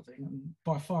all this sort of thing. And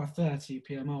by 5:30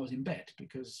 p.m. I was in bed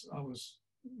because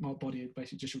my body had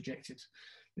basically just rejected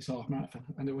this half marathon,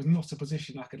 and there was not a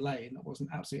position I could lay in that wasn't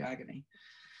absolute agony.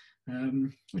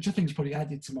 Which I think has probably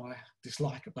added to my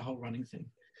dislike of the whole running thing.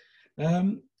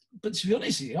 But to be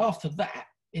honest with you, after that,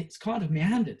 it's kind of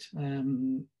meandered.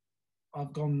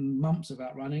 I've gone months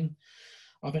without running.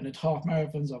 I've entered half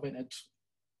marathons. I've entered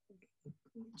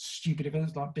stupid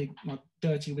events like my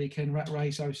dirty weekend rat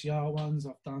race, OCR ones.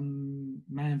 I've done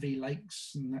Man v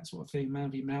Lakes and that sort of thing,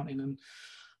 Man v Mountain. And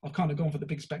I've kind of gone for the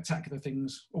big spectacular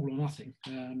things, all or nothing,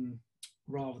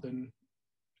 rather than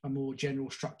a more general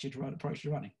structured approach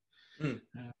to running.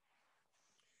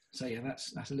 So yeah,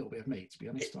 that's a little bit of me, to be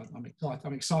honest.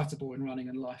 I'm excitable in running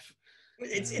and life.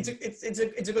 It's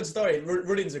a good story.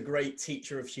 Running's a great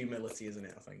teacher of humility, isn't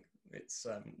it? I think it's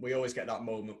we always get that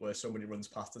moment where somebody runs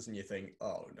past us and you think,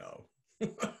 oh no,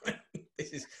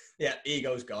 this is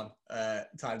ego's gone.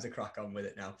 Time to crack on with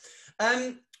it now.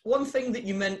 One thing that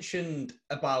you mentioned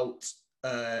about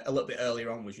a little bit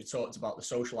earlier on was you talked about the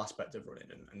social aspect of running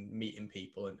and meeting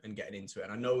people and getting into it.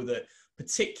 And I know that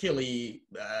particularly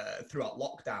throughout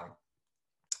lockdown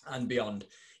and beyond,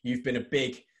 you've been a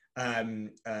big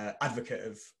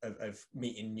advocate of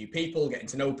meeting new people, getting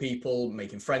to know people,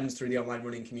 making friends through the online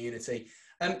running community.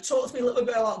 Talk to me a little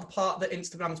bit about the part that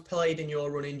Instagram's played in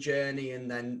your running journey, and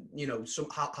then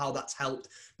how that's helped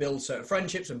build certain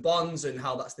friendships and bonds, and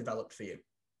how that's developed for you.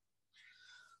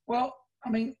 Well, I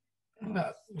mean,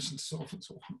 sort of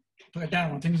put it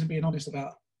down on things and being honest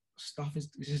about stuff. This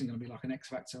isn't going to be like an X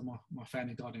Factor. My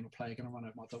family died in a plague, and I run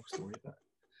over my dog story. But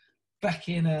back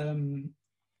in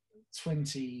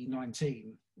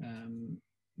 2019,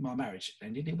 my marriage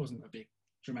ended. It wasn't a big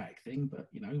dramatic thing, but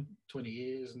 20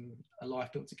 years and a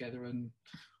life built together, and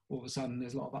all of a sudden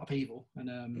there's a lot of upheaval,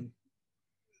 and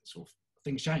sort of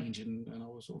things change, and I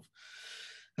was sort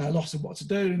of lost in what to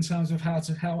do in terms of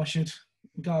how I should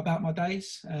go about my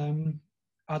days.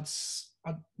 I'd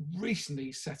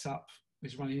recently set up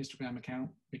this running Instagram account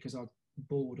because I'm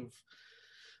bored of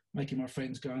making my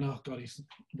friends going, oh God, he's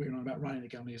written on about running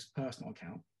again with his personal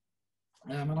account.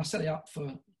 And I set it up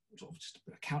for sort of just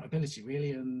accountability,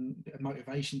 really, and a bit of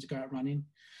motivation to go out running.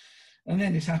 And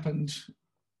then this happened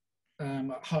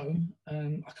at home,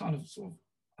 and I kind of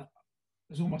it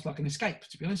was almost like an escape,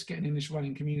 to be honest, getting in this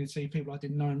running community, people I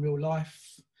didn't know in real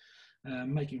life,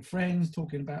 making friends,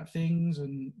 talking about things,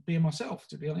 and being myself,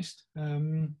 to be honest,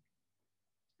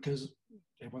 because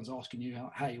everyone's asking you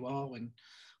how you are when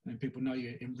people know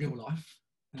you in real life.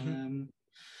 And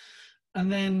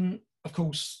then, of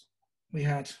course, we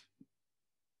had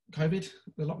COVID,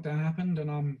 the lockdown happened,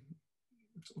 and I'm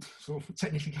sort of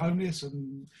technically homeless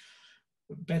and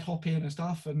bed hopping and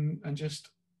stuff, and just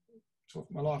sort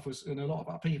of my life was in a lot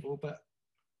of upheaval, but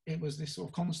it was this sort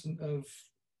of constant of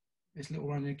this little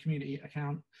running community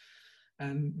account,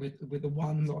 and with the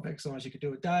one lot of exercise you could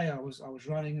do a day, I was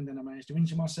running, and then I managed to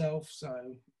injure myself,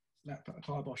 so that put a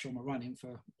kibosh on my running for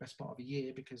the best part of a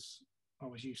year because I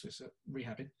was useless at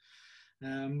rehabbing.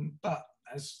 But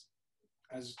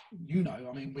as you know,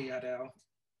 I mean, we had our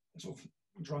sort of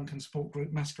drunken support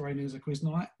group masquerading as a quiz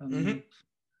night, and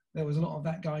there was a lot of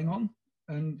that going on,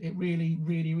 and it really,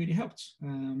 really, really helped.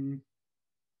 And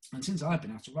since I've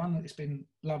been able to run, it's been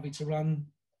lovely to run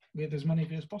with as many of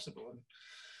you as possible,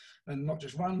 and not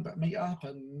just run, but meet up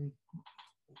and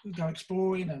go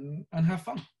exploring and have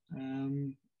fun.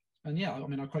 And yeah, I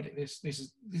mean, I credit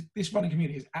this running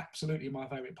community is absolutely my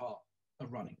favourite part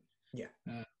of running. Yeah.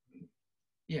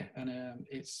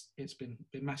 It's been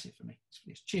massive for me.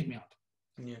 It's cheered me up.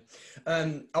 Yeah.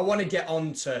 I want to get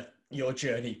on to your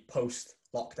journey post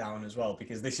lockdown as well,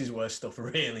 because this is where stuff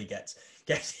really gets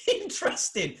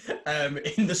interesting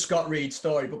in the Scott Reed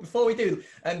story. But before we do,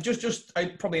 just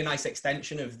probably a nice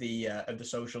extension of the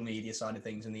social media side of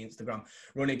things and the Instagram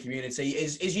running community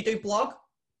is you do blog.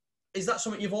 Is that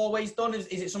something you've always done? Is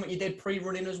it something you did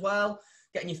pre-running as well,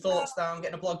 getting your thoughts down,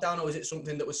 getting a blog down, or is it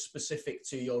something that was specific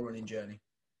to your running journey?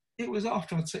 It was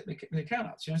after I took the account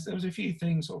up. There was a few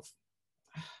things sort of.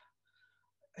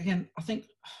 Again,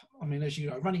 I mean, as you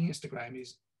know, running Instagram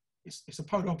it's the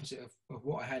polar opposite of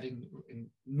what I had in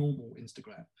normal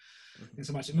Instagram. In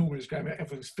so much in normal Instagram,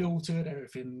 everything's filtered,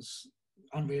 everything's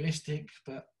unrealistic,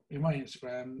 but in running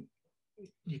Instagram,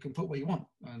 you can put what you want,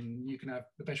 and you can have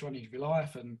the best running of your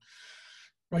life and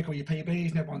break all your PBs,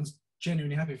 and everyone's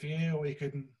genuinely happy for you, or you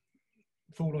can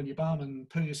fall on your bum and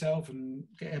poo yourself and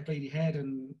get a bleedy head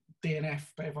and DNF,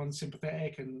 but everyone's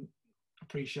sympathetic and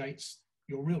appreciates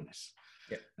your realness.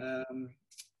 Yeah.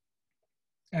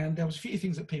 And there was a few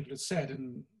things that people had said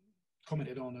and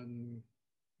commented on and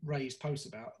raised posts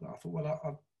about that I thought,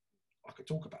 well, I could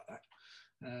talk about that.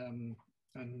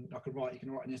 And I could write, you can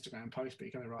write an Instagram post, but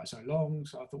you can only write so long.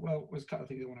 So I thought, well, there's a couple of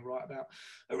things I want to write about.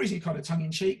 Originally kind of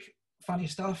tongue-in-cheek, funny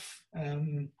stuff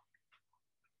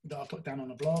that I put down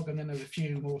on a blog. And then there's a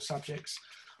few more subjects,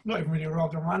 not even really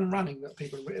rather running that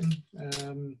people have written.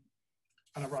 And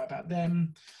I write about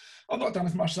them. I've not done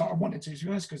as much as I wanted to be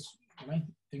honest, because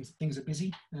things are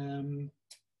busy.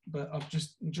 But I'm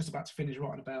just about to finish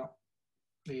writing about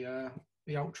the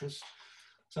ultras,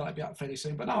 so that'll be up fairly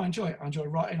soon. But no, I enjoy it. I enjoy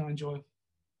writing. I enjoy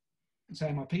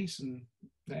saying my piece and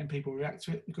letting people react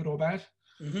to it, good or bad.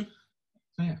 So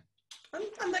yeah.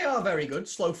 And they are very good.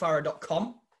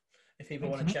 Slowfarah.com if people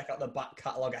want to check out the back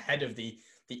catalogue ahead of the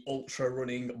ultra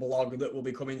running blog that will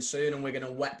be coming soon, and we're going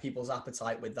to whet people's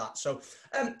appetite with that. So,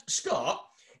 Scott,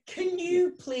 can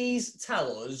you please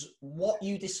tell us what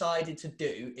you decided to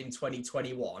do in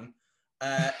 2021?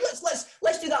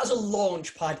 Let's do that as a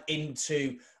launch pad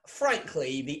into,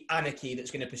 frankly, the anarchy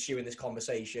that's going to pursue in this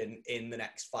conversation in the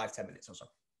next 5-10 minutes or so.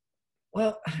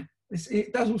 Well,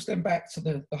 it does all stem back to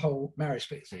the whole marriage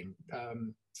split thing.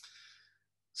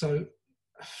 So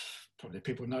probably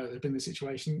people know there's been this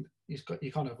situation.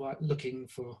 You're kind of like looking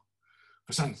for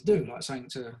something to do, like saying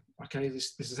to, okay,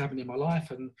 this has happened in my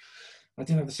life, and I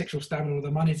didn't have the sexual stamina or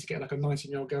the money to get like a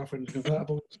 19-year-old girlfriend in a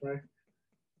convertible. So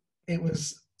it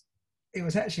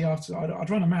was actually after I'd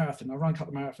run a marathon. I ran a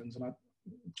couple of marathons, and I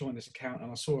joined this account,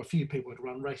 and I saw a few people had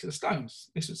run Race at the Stones.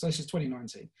 This is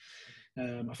 2019.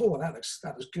 I thought, well, that looks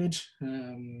good.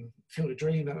 Field of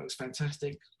Dream, that looks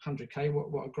fantastic. 100k,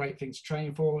 what a great thing to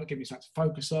train for. It gives me something to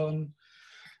focus on.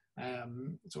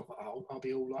 So I'll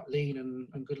be all like lean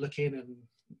and good looking, and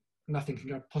nothing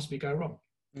can possibly go wrong.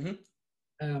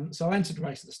 Mm-hmm. So I entered the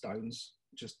Race of the Stones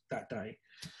just that day.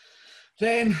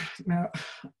 Then now,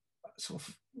 sort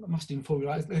of, I must inform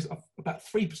you, there's about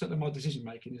 3% of my decision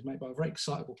making is made by a very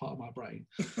excitable part of my brain.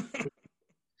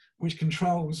 Which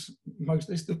controls most.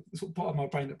 It's the sort of part of my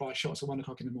brain that buys shots at 1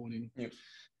 o'clock in the morning. Yep.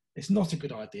 It's not a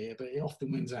good idea, but it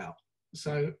often wins out.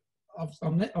 So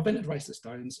I've entered Race the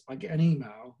Stones. I get an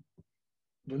email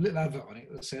with a little advert on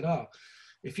it that said,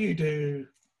 if you do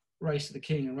Race to the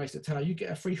King and Race to the Tower, you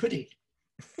get a free hoodie.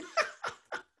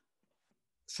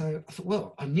 So I thought,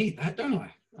 well, I need that, don't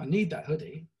I? I need that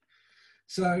hoodie.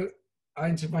 So I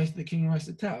entered Race to the King and Race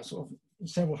to the Tower, sort of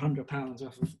several £100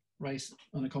 off of race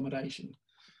and accommodation,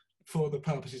 for the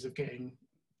purposes of getting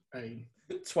a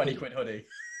 20 quid hoodie.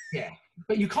 Yeah,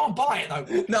 but you can't buy it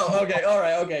though. No, okay, all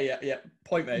right, okay, yeah,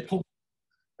 point made.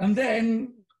 And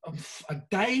then a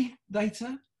day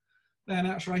later, they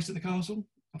announced Race at the Castle.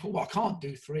 I thought, well, I can't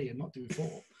do 3 and not do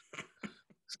 4.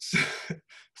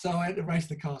 so I had to Race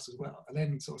the Castle as well, and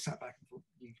then sort of sat back and thought,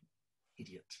 you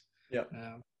idiot. Yeah.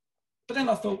 But then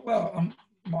I thought, well,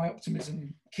 my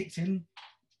optimism kicked in.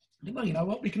 Well, you know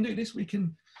what? We can do this. We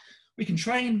can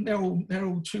train. They're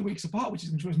all 2 weeks apart, which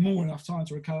is more enough time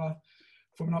to recover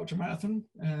from an ultra marathon.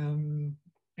 And,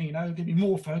 you know, give me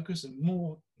more focus and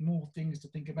more things to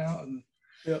think about, and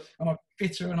I'll be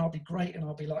fitter, and I'll be great, and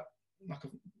I'll be like a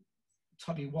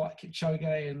tubby white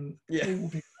Kipchoge, and all will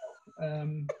be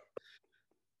well.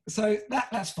 So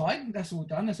that's fine. That's all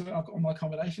done. That's what I've got on my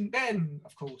accommodation. Then,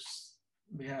 of course,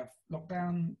 we have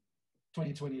lockdown.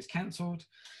 2020 is cancelled.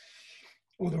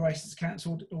 All the races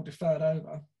cancelled, all deferred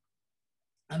over.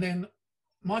 And then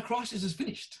my crisis is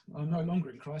finished. I'm no longer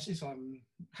in crisis. I'm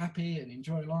happy and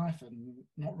enjoy life and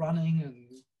not running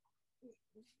and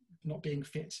not being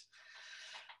fit.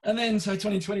 And then so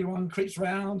 2021 creeps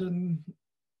round and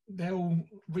they're all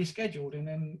rescheduled. And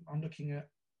then I'm looking at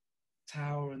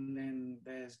Tower, and then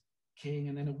there's King.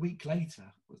 And then a week later,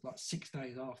 it was like 6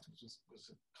 days afterwards,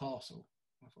 was a Castle.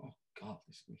 I thought, oh God,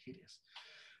 this is hideous.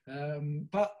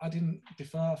 But I didn't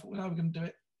defer. I thought, well, no, we're going to do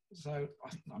it. So,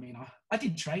 I mean, I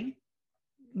did train.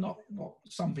 Not what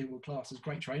some people would class as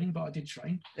great training, but I did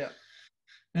train. Yeah.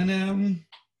 And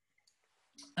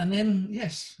then,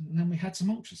 yes, and then we had some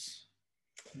ultras.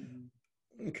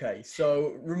 Okay,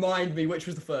 so remind me, which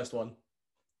was the first one?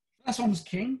 First one was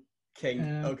King.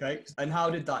 King, okay. And how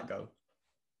did that go?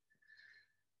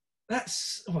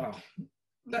 That's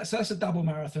a double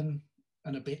marathon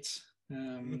and a bit.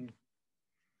 And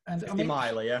 50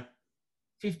 miler, yeah?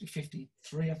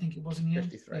 53, I think it was in the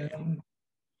end. 53,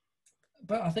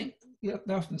 But I think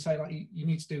they often say, like, you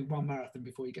need to do one marathon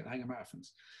before you get the hang of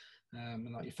marathons.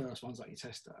 And like your first one's like your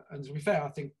tester. And to be fair, I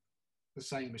think the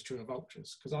same is true of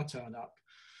ultras, because I turned up,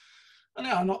 and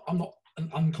now I'm not an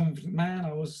unconfident man.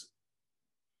 I was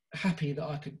happy that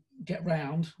I could get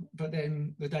round, but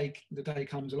then the day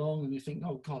comes along and you think,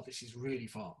 oh God, this is really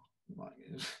far. Like,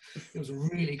 it was a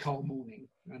really cold morning,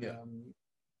 and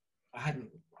I'd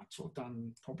sort of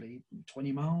done probably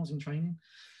 20 miles in training.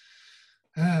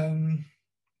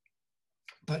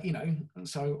 But you know,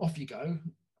 so off you go.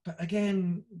 But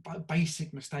again,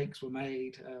 basic mistakes were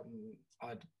made.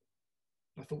 I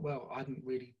thought, well, I hadn't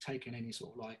really taken any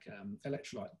sort of like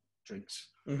electrolyte drinks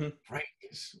for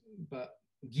ages, but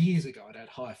years ago I'd had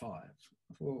High Five.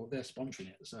 I thought, well, they're sponsoring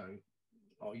it, so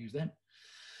I'll use them.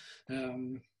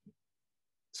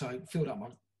 So I filled up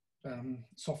my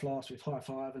soft flask with High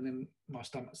Five, and then my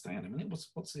stomach's saying, I mean,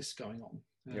 what's this going on?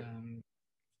 Yep.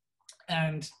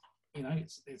 And you know,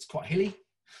 it's quite hilly.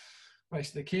 Race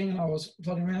to the King, and I was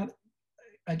plodding around.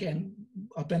 Again,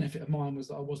 a benefit of mine was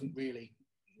that I wasn't really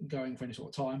going for any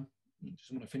sort of time. you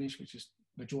just want to finish, which is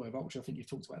the joy of ultra. I think you've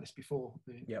talked about this before.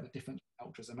 The difference between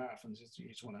ultras and marathons is you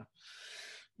just want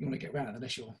to get around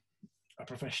unless you're a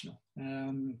professional.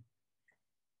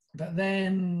 But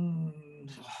then,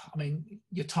 I mean,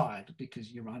 you're tired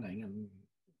because you're running and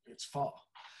it's far.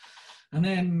 And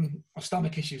then a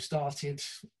stomach issue started.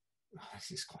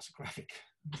 This is quite a graphic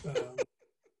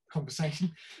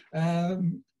conversation.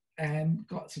 And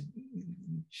got to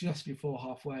just before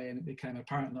halfway, and it became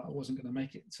apparent that I wasn't going to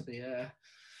make it to the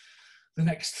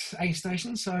next aid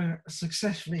station. So I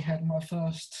successfully had my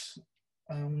first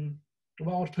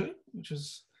wild poo, which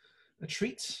was a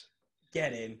treat.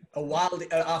 Get in.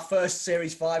 Our first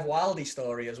Series 5 Wildie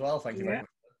story as well. Thank you very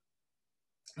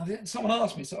much. Someone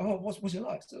asked me, so, what's it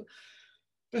like? So,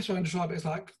 best way to describe it is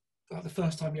like the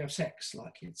first time you have sex.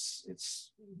 Like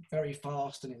it's very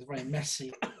fast and it's very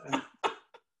messy.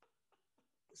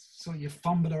 So you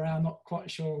fumble around, not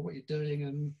quite sure what you're doing,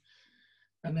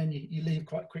 and then you leave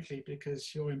quite quickly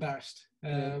because you're embarrassed.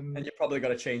 And you've probably got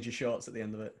to change your shorts at the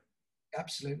end of it.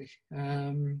 Absolutely.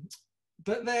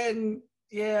 But then,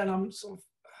 and I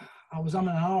was umming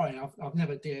and ahhing. I've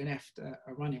never DNF'd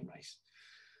a running race,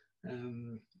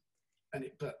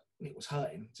 but it was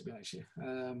hurting, to be honest with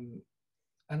you.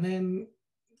 And then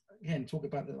again, talk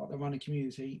about the running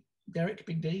community. Derek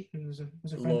Big D, who was a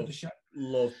friend of the show.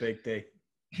 Love Big D.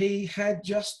 He had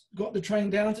just got the train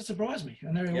down to surprise me,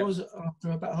 and there he was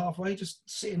after about halfway, just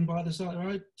sitting by the side of the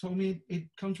road. Told me he'd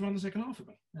come to run the second half of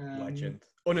me. Legend,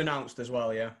 unannounced as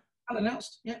well, yeah.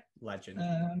 Unannounced, yeah. Legend.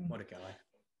 What a guy.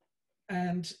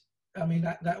 And I mean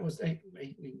that was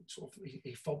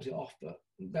he fobs it off, but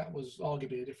that was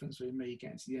arguably the difference between me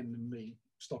getting to the end and me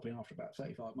stopping after about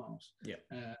 35 miles.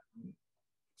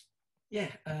 Yeah.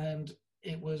 And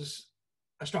it was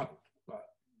a struggle.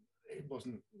 It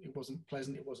wasn't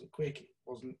pleasant. It wasn't quick. It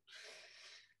wasn't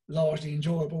largely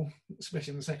enjoyable,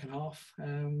 especially in the second half.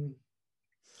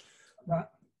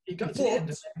 But it got to the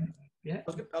end. Yeah,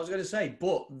 I was going to say,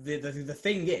 but the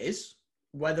thing is,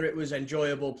 whether it was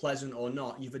enjoyable, pleasant, or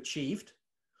not, you've achieved.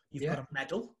 You've got a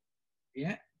medal.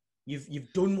 Yeah.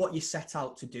 You've done what you set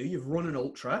out to do. You've run an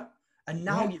ultra, and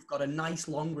now you've got a nice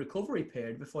long recovery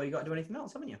period before you got to do anything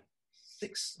else, haven't you?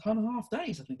 6.5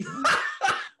 days, I think.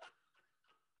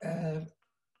 And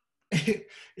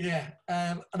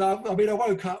I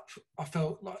woke up, I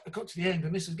felt like I got to the end,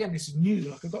 and this is new,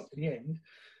 like I got to the end,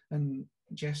 and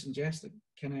Jess,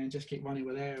 Kenna and Jess Keep Running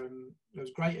were there, and it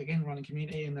was great again, running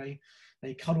community, and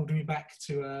they cuddled me back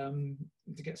to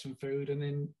get some food, and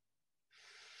then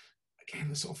again,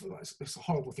 it's a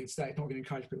horrible thing to say, it's not going to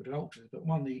encourage people to do ultras, but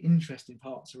one of the interesting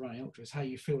parts of running ultras is how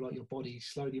you feel like your body's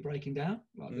slowly breaking down,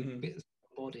 like the bits of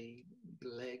the body, the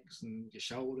legs and your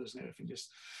shoulders and everything just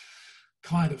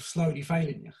kind of slowly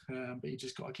failing you, but you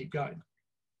just got to keep going.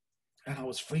 And I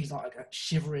was freezing, like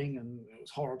shivering, and it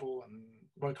was horrible, and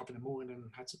woke up in the morning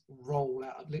and had to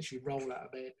literally roll out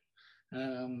of bed.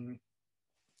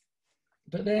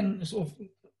 But then sort of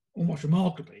almost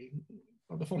remarkably,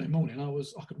 the following morning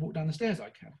I could walk down the stairs. I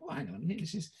can. Oh, hang on a minute,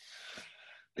 this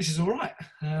is all right.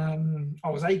 I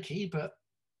was achy, but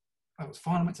I was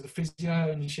fine. I went to the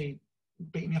physio, and she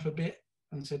beat me up a bit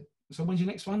and said, "So when's your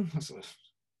next one?" I said,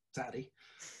 "Saturday."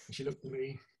 And she looked at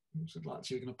me and said, like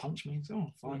she was going to punch me. So,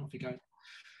 "Oh, fine, off you go."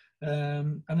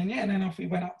 And then off we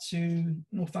went up to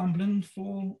Northumberland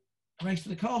for a race to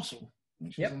the castle,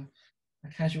 which was a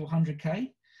casual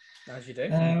 100k. As you do.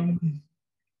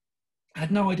 I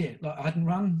had no idea. Like I hadn't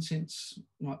run since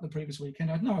the previous weekend.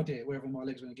 I had no idea whether my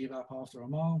legs were going to give up after a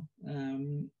mile.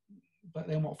 But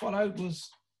then what followed was,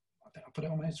 I think I put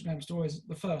it on my Instagram stories.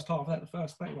 The first half of that, the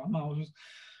first 31 miles, was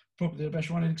probably the best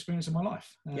running experience of my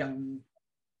life.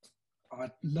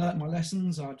 I'd learnt my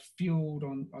lessons. I'd fueled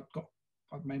on.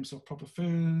 I'd made myself proper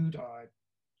food. I'd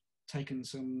taken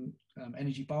some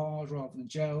energy bars rather than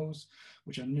gels,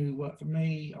 which I knew worked for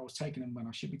me. I was taking them when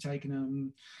I should be taking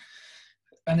them.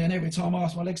 And then every time I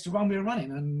asked my legs to run, we were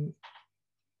running. And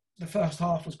the first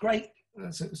half was great.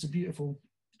 It was a beautiful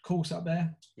course up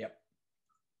there. Yep.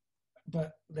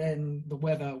 But then the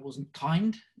weather wasn't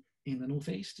kind in the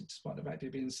northeast, despite the fact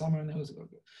it being summer, and there was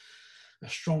a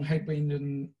strong headwind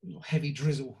and heavy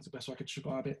drizzle. That's the best way I could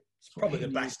describe it. It's probably the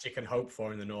best you can hope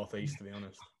for in the northeast, to be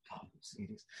honest.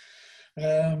 It is.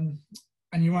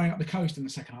 And you're running up the coast in the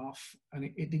second half, and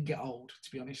it did get old,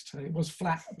 to be honest. It was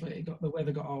flat, but the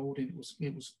weather got old, and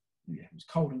it was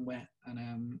cold and wet.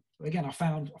 And again, I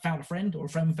found a friend, or a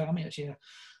friend found me, actually,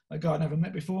 a guy I'd never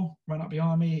met before, ran up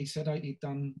behind me. He said he'd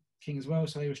done King as well,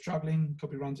 so he was struggling.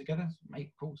 Could we run together? Mate,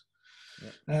 of course.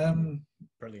 Yeah.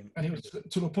 Brilliant. And it was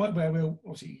to the point where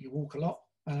obviously you walk a lot,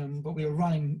 but we were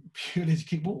running purely to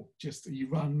keep warm. Just you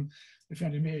run the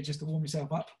 300 meters just to warm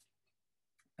yourself up.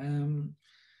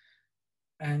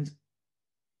 And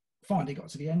finally got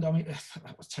to the end. I mean,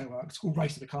 that was terrible. It's called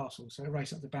Race to the Castle, so a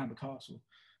race up to Bamber Castle.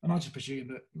 And I just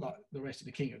presumed that, like the rest of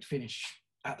the king, would finish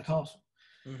at the castle.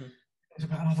 Mm-hmm. It was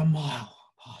about another mile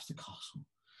past the castle.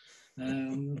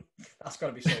 That's got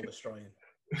to be soul destroying.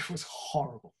 It was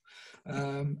horrible.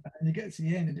 And then you get to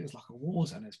the end, and it was like a war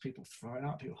zone. There's people throwing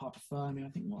up, people hypothermia. I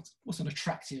think, what's an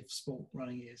attractive sport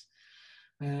running is?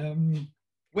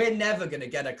 We're never going to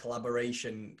get a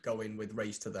collaboration going with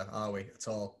Race to the, are we, at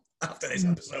all, after this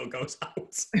episode goes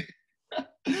out?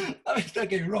 I mean, don't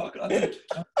get me wrong.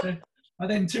 I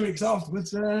then 2 weeks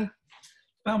afterwards found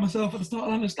myself at the start of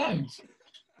 100 Stones.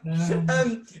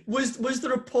 Was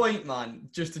there a point, man,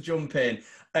 just to jump in,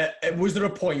 was there a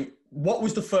point, what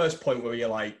was the first point where you're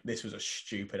like, this was a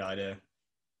stupid idea?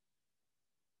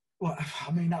 Well,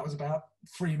 I mean, that was about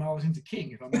 3 miles into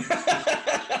King, if I'm honest.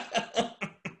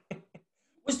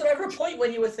 Was there ever a point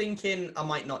when you were thinking, I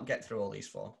might not get through all these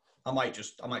 4? I might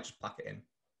just pack it in?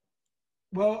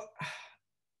 Well,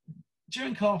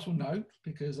 during Castle, no,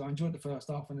 because I enjoyed the first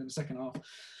half, and then the second half,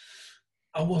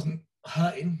 I wasn't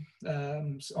hurting.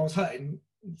 I was hurting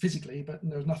physically, but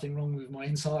there was nothing wrong with my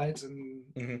insides, and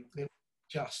it was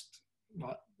just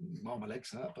like, well, my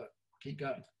legs hurt, but keep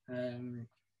going.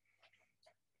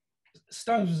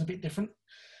 Stones was a bit different.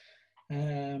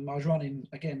 I was running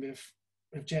again with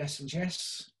Jess and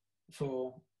Jess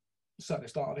for certainly the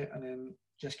start of it, and then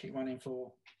Jess kept running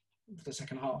for the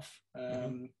second half.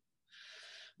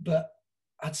 But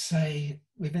I'd say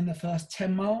within the first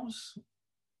 10 miles,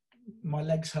 my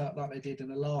legs hurt like they did in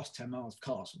the last 10 miles of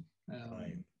Castle.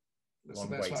 Long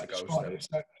way to go still.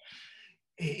 So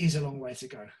it is a long way to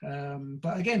go.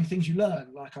 But again, things you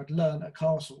learn, like I'd learned at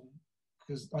Castle,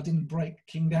 because I didn't break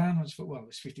King down. I just thought, well,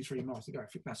 it's 53 miles to go.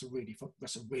 That's a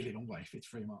really long way,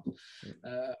 53 miles.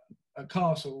 At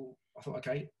Castle, I thought,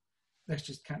 okay, let's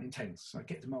just count in tens. So I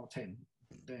get to mile 10,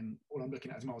 then all I'm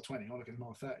looking at is mile 20. I look at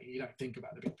mile 30. You don't think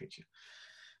about the big picture.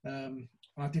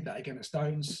 I did that again at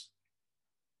Stones.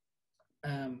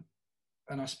 And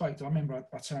I remember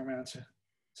I turned around to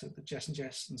the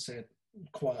Jess and said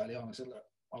quite early on, I said, look,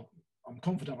 I'm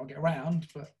confident I'll get around,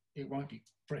 but it won't be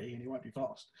pretty and it won't be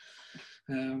fast.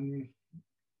 And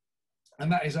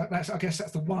that's I guess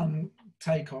that's the one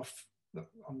takeoff that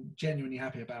I'm genuinely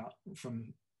happy about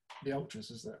from the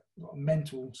ultras, is that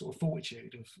mental sort of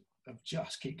fortitude of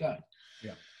just keep going.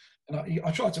 Yeah. And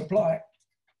I tried to apply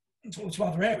it to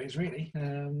other areas, really.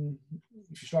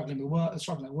 If you're struggling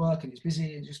at work and it's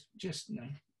busy, and just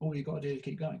all you got to do is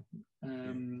keep going.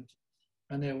 And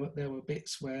there were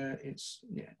bits where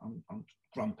I'm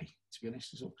grumpy, to be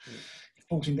honest. Sort of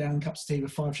forcing down cups of tea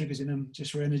with 5 sugars in them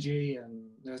just for energy, and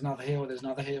there's another hill, and there's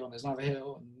another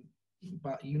hill.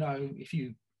 But if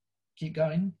you keep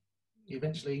going,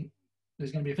 eventually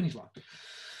there's going to be a finish line.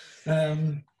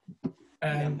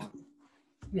 And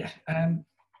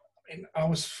I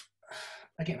was,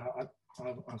 again,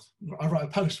 I wrote a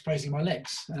post praising my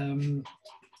legs,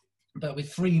 but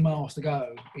with 3 miles to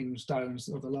go in Stones,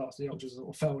 or the ultras sort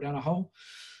of fell down a hole,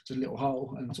 just a little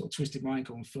hole, and sort of twisted my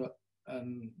ankle and foot.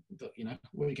 But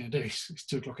what are you going to do? It's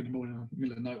 2 o'clock in the morning in the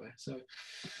middle of nowhere. So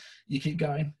you keep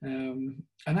going. And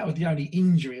that was the only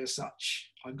injury as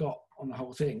such I got on the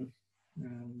whole thing.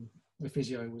 The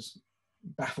physio was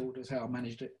baffled as how I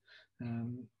managed it.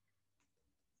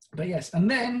 But yes, and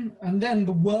then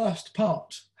the worst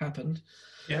part happened.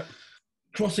 Yep.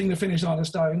 Crossing the finish line of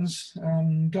Stones,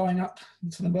 going up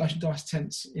to the merchandise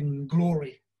tents in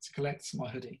glory to collect my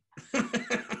hoodie.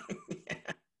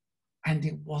 And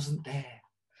it wasn't there.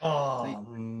 Oh,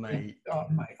 mate. I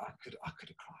could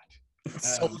have cried.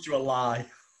 Sold you a lie.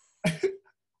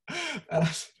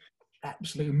 That's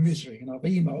absolute misery. And I've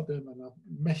emailed them and I've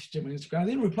messaged them on Instagram.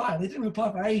 They didn't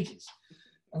reply for ages.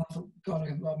 And I thought,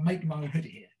 God, I'll make my own hoodie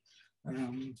here.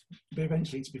 But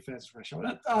eventually, to be fair to Threshold,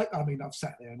 I mean, I've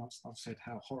sat there and I've said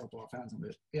how horrible I found them.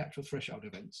 The actual Threshold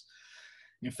events,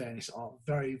 in fairness, are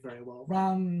very, very well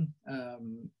run.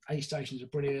 Aid stations are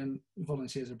brilliant.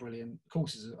 Volunteers are brilliant.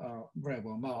 Courses are very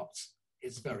well marked.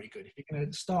 It's very good. If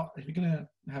you're going to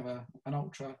have an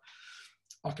ultra,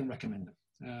 I can recommend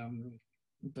them.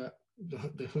 But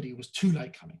the hoodie was too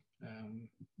late coming.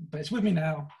 But it's with me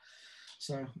now.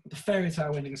 So the fairy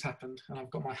tale ending has happened, and I've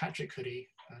got my hat-trick hoodie.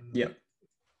 And yep.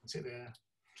 Sit there.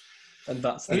 And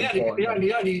that's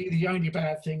the only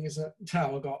bad thing is that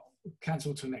Tower got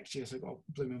cancelled till next year, so I've got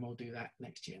blooming well do that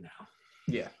next year now.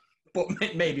 Yeah, but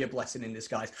maybe a blessing in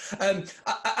disguise.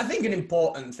 I think an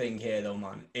important thing here, though,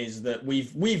 man, is that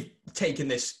we've taken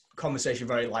this conversation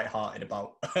very lighthearted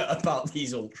about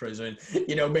these ultras, and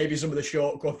maybe some of the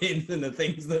shortcomings and the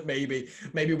things that maybe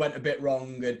went a bit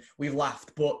wrong, and we've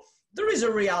laughed, but there is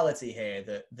a reality here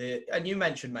that and you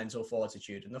mentioned mental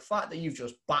fortitude and the fact that you've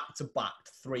just back-to-back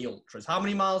 3 ultras. How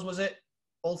many miles was it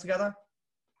altogether?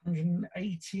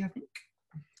 180, I think.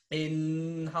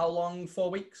 In how long?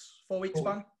 4 weeks? 4 weeks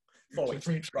span? 4 weeks.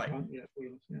 Right. Yeah, 4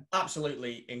 weeks, yeah.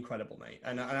 Absolutely incredible, mate.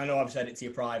 And I know I've said it to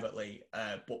you privately,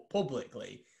 but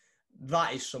publicly,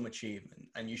 that is some achievement.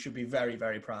 And you should be very,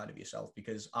 very proud of yourself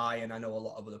because I know a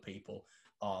lot of other people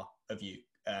are of you.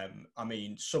 I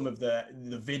mean, some of the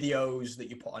videos that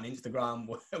you put on Instagram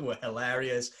were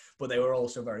hilarious, but they were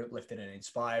also very uplifting and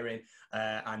inspiring.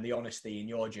 And the honesty in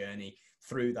your journey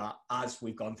through that, as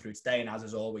we've gone through today, and as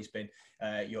has always been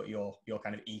your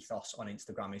kind of ethos on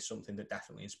Instagram, is something that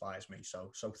definitely inspires me.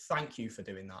 So thank you for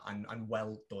doing that, and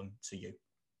well done to you.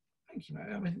 Thank you,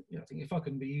 mate. I mean, I think if I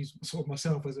can be used sort of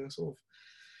myself as a sort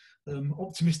of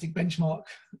optimistic benchmark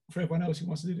for everyone else who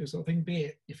wants to do this sort of thing, be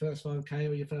it your first 5K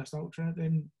or your first ultra,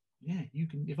 then yeah, you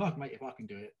can. If I can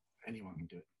do it, anyone can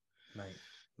do it.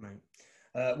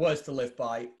 Mate. Words to live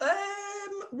by.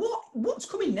 What's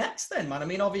coming next then, man? I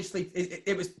mean, obviously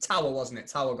it was Tower, wasn't it?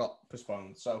 Tower got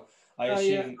postponed, so I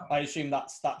assume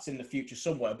that's in the future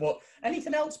somewhere. But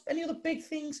anything else? Any other big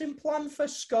things in plan for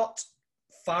Scott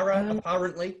Farah?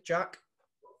 Apparently, Jack.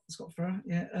 Scott Farah,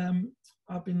 yeah.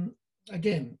 I've been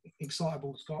again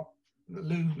excitable. Scott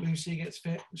Lucy gets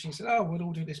fit. She said, "Oh, we'll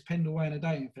all do this Pendle Way in a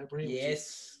day in February."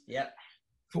 Yes. Yep.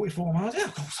 44 miles. Yeah,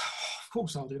 of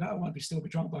course I'll do that. I won't still be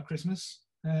drunk by Christmas.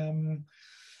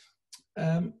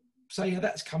 So yeah,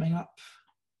 that's coming up.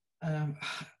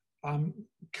 I'm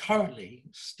currently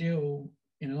still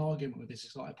in an argument with this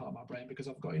excited part of my brain because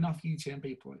I've got enough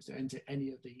UTMB points to enter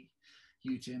any of the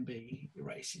UTMB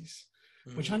races,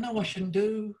 which I know I shouldn't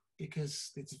do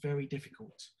because it's very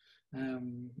difficult.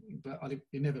 But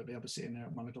you'll never be able to sit in there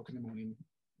at 1 o'clock in the morning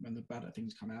when the bad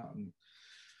things come out, and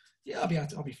yeah, I'll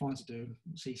be fine to do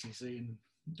CCC and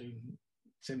do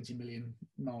 70 million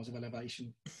miles of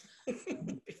elevation. Be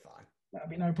fine. That'll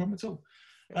be no problem at all.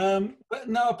 But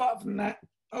no, apart from that,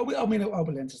 I'll be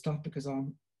into stuff because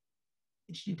I'm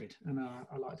stupid and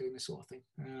I like doing this sort of thing.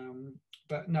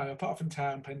 But no, apart from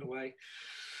Tower and Pendle Way,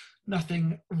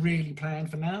 nothing really planned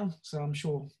for now. So I'm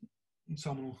sure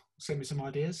someone will send me some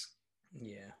ideas.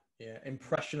 Yeah.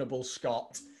 Impressionable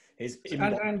Scott is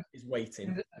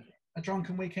waiting. A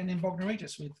drunken weekend in Bognor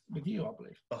Regis with you, I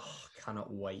believe. Oh, cannot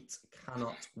wait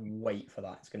for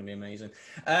that. It's going to be amazing.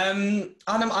 And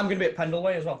I'm going to be at Pendle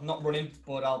Way as well. Not running,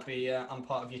 but I'll be. I'm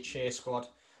part of your cheer squad.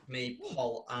 Me,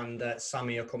 Paul, and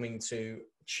Sammy are coming to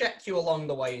check you along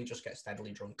the way and just get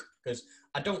steadily drunk because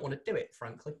I don't want to do it,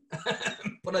 frankly,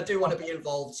 but I do want to be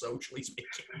involved socially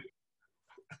speaking.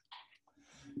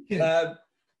 Yeah.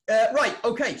 Right,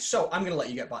 okay, so I'm going to let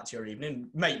you get back to your evening.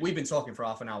 Mate, we've been talking for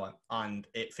half an hour and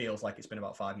it feels like it's been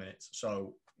about 5 minutes.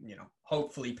 So,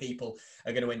 hopefully people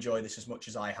are going to enjoy this as much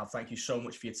as I have. Thank you so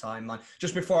much for your time, man.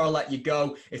 Just before I let you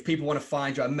go, if people want to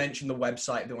find you, I mentioned the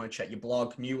website. If they want to check your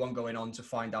blog, new one going on to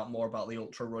find out more about the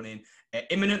ultra running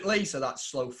imminently. So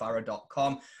that's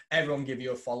slowfarah.com. Everyone give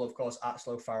you a follow, of course, at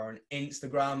slowfarah on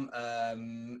Instagram.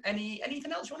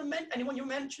 Anything else you want to mention? Anyone you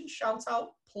mentioned? Shout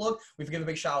out, plug. We've given a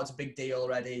big shout out to Big D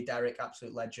already. Derek,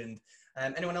 absolute legend.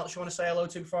 Anyone else you want to say hello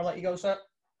to before I let you go, sir?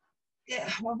 Yeah,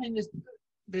 well, I mean,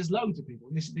 there's loads of people.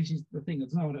 This is the thing.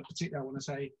 There's no one in particular I want to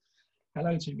say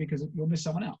hello to because you'll miss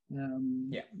someone out.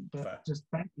 But fair. Just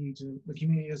thank you to the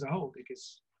community as a whole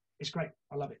because it's great.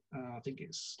 I love it. I think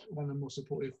it's one of the more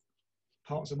supportive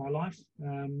parts of my life,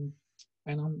 and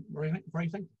I'm very, very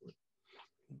thankful for it.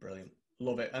 Brilliant.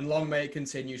 Love it. And long may it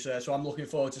continue, sir. So I'm looking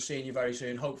forward to seeing you very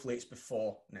soon. Hopefully it's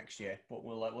before next year, but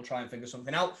we'll try and figure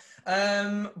something out.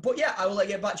 But yeah, I will let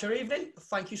you get back to your evening.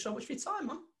 Thank you so much for your time,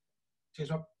 man.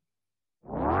 Cheers, Rob.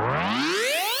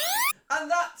 And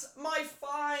that, my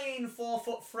fine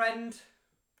 4-foot friend,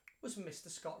 was Mr.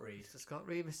 Scott Reed. Mr. Scott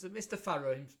Reed, Mr.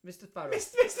 Farrow. Mr. Farrow.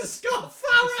 Mr. Scott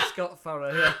Farrow! Mr. Scott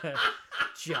Farrow, yeah.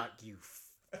 Jack, you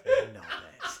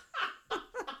knobhead.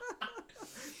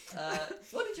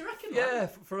 What did you reckon, Yeah, man?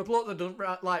 for a bloke that doesn't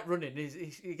like running,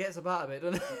 he gets about a bit,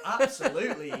 doesn't he?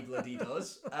 Absolutely, he bloody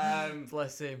does.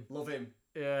 Bless him. Love him.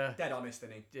 Yeah. Dead honest,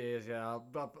 isn't he? He is, yeah.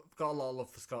 I've got a lot of love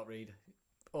for Scott Reed.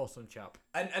 Awesome chap.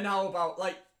 And how about,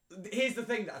 here's the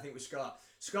thing that I think with Scott.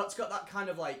 Scott's got that kind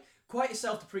of, quite a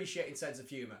self-depreciating sense of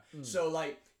humour. So,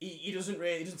 he doesn't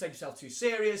take himself too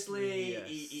seriously. Yes.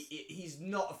 He's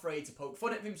not afraid to poke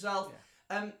fun at himself.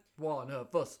 Yeah. One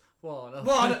of us. Gobble,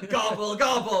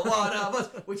 one of us.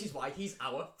 Which is why he's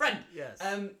our friend. Yes.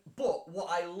 But what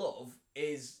I love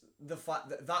is the fact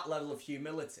that level of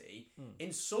humility,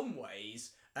 in some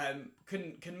ways,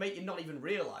 can make you not even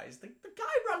realise the guy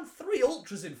ran 3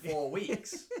 ultras in 4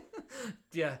 weeks.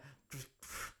 Yeah.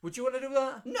 Would you want to do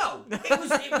that? No,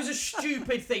 it was a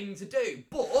stupid thing to do,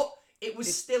 but it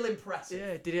was still impressive.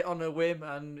 Yeah, did it on a whim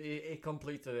and he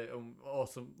completed it.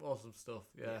 Awesome stuff.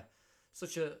 Yeah,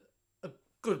 such a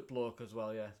good bloke as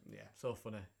well. Yeah, so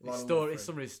funny.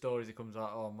 Some of his stories he comes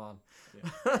out. Oh man,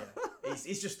 yeah.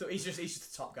 He's just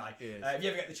the top guy. If you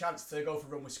ever get the chance to go for a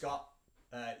run with Scott,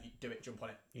 you do it, jump on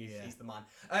it. He's the man.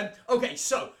 Okay,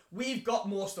 so we've got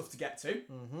more stuff to get to.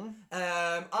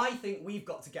 I think we've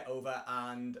got to get over,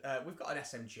 and we've got an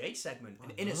SMJ segment,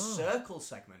 an Inner Circle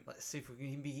segment. Let's see if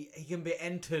he can be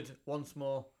entered once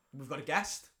more. We've got a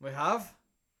guest. We have.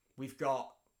 We've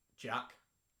got Jack.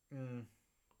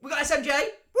 We've got SMJ.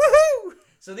 Woohoo!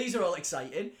 So these are all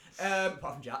exciting, apart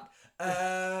from Jack.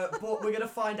 But we're going to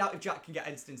find out if Jack can get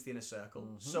entered into the Inner Circle.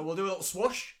 So we'll do a little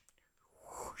swoosh.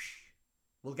 Whoosh.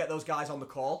 We'll get those guys on the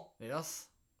call. Yes.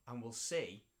 And we'll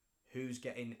see who's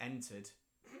getting entered.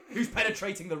 Who's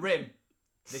penetrating the rim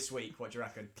this week. What do you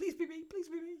reckon? Please be me. Please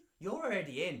be me. You're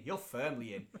already in. You're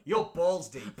firmly in. You're balls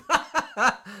deep.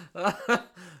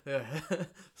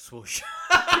 Swoosh.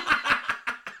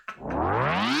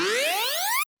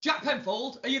 Jack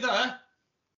Penfold, are you there?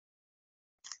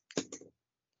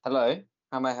 Hello.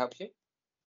 How may I help you?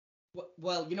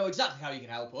 Well, you know exactly how you can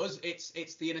help us.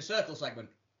 It's the Inner Circle segment.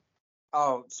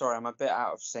 Oh, sorry, I'm a bit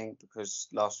out of sync because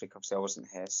last week obviously I wasn't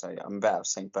here, so I'm a bit out of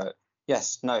sync. But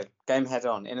yes, no, game head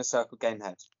on, Inner Circle game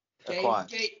head.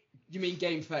 You mean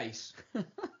game face?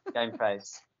 Game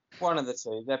face. One of the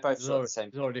two. They're both sort of the same.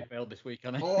 He's already failed this week,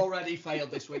 hasn't he? Already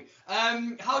failed this week.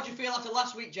 How do you feel after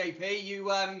last week, JP? You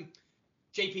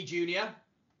JP Junior.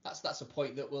 That's a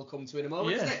point that we'll come to in a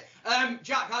moment, isn't it?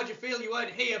 Jack, how do you feel? You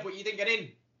weren't here, but you didn't get in.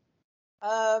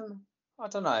 I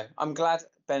don't know. I'm glad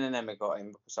Ben and Emma got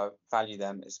in because I value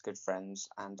them as good friends,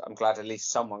 and I'm glad at least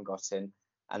someone got in,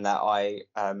 and that I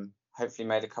hopefully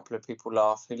made a couple of people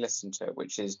laugh who listened to it,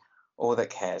 which is all that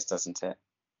cares, doesn't it?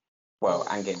 Well,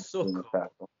 and getting in the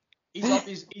circle.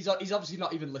 He's obviously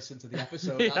not even listened to the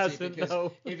episode, He has he? hasn't, Because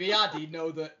no. if he had, he'd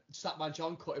know that Statman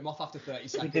John cut him off after 30 He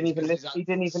seconds. didn't even because listen. He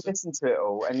didn't even listen to it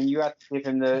all, and you had to give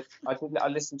him the. I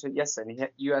listened to it yesterday, and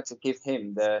you had to give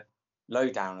him the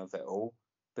lowdown of it all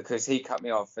because he cut me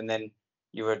off, and then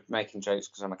you were making jokes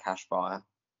because I'm a cash buyer.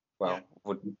 Well,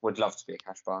 would love to be a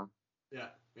cash buyer.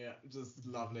 Yeah, just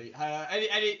lovely.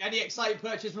 Any exciting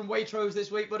purchase from Waitrose this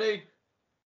week, buddy?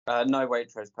 No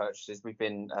Waitrose purchases. We've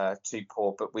been too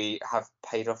poor, but we have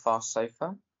paid off our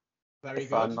sofa. Very if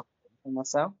good. I'm not kidding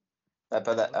myself.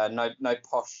 But no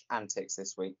posh antics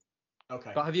this week.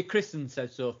 Okay. But have you christened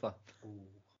said sofa?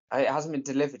 It hasn't been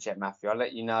delivered yet, Matthew. I'll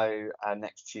let you know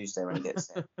next Tuesday when it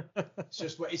gets here. It's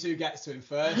just it's who gets to him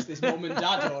first, his mum and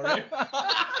dad, or him.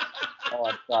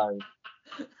 Oh, no.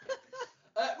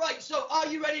 Right, so are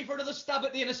you ready for another stab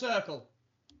at the Inner Circle?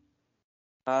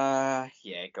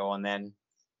 Yeah, go on then.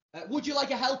 Would you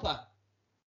like a helper?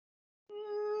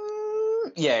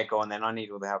 Yeah, go on then. I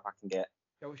need all the help I can get.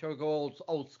 Shall we go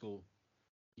old school?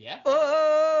 Yeah.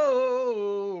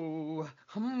 Oh,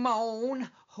 come on.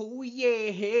 Oh,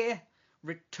 yeah.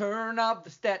 Return of the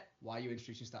stat. Why are you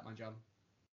introducing Statman John?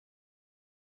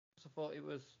 I thought it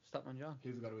was Statman John. Who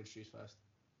have we got to introduce first?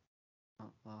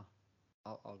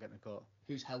 I'll get my coat.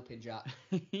 Who's helping Jack?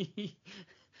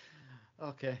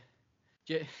 Okay.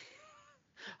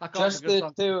 I can't Just think of a the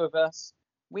song. two of us.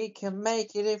 We can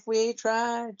make it if we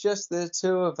try. Just the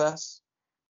two of us.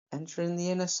 Entering the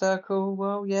Inner Circle.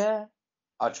 Well, yeah.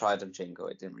 I tried a jingle.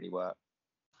 It didn't really work.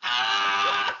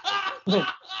 Matt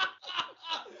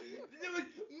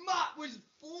was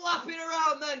flapping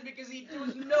around then because there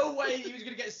was no way he was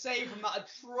going to get saved from that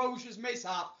atrocious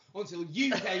mishap until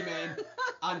you came in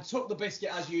and took the biscuit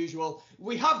as usual.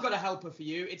 We have got a helper for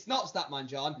you. It's not Statman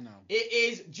John. No. It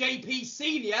is JP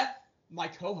Senior, my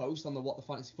co-host on the What the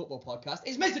Fantasy Football podcast.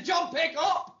 It's Mr. John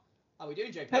Pickup. How are we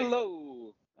doing, JP?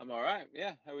 Hello. I'm all right.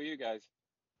 Yeah. How are you guys?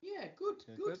 Yeah, good,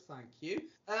 thank you.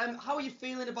 How are you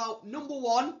feeling about number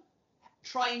one?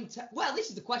 This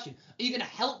is the question. Are you going to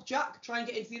help Jack try and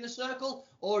get into the Inner Circle,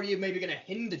 or are you maybe going to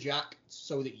hinder Jack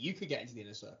so that you could get into the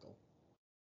Inner Circle?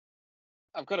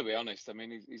 I've got to be honest. I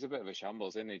mean, he's a bit of a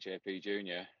shambles, isn't he, JP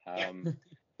Junior?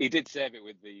 He did save it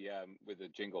with the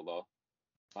jingle though.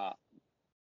 Matt,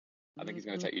 I think he's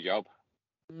going to take your job.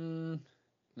 No,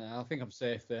 I think I'm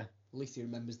safe there. At least he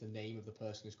remembers the name of the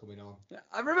person who's coming on.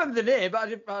 I remember the name, but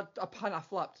I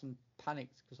flapped and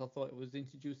panicked because I thought it was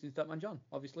introducing Statman John.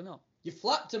 Obviously not. You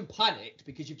flapped and panicked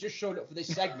because you've just showed up for this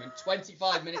segment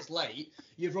 25 minutes late.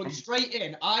 You've run straight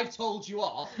in. I've told you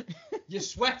off. You're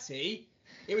sweaty.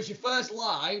 It was your first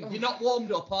line. You're not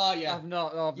warmed up, are you? I've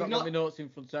not got my notes in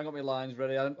front of me. I've got my lines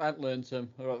ready. I haven't learned them.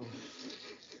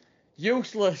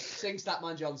 Useless. Sing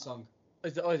Statman John song.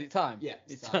 Is it time? Yeah,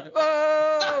 it's it's time.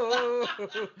 Oh,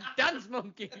 dance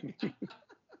monkey.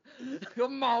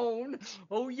 Come on.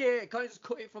 Oh, yeah. Can't I just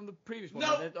cut it from the previous one?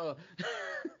 No. Then? Oh.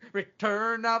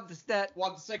 Return of the stat.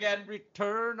 Once again,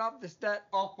 Return of the stat.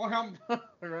 Shanam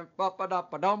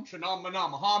Shanam.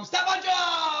 Manam Statman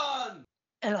John!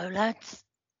 Hello, lads.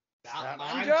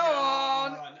 Statman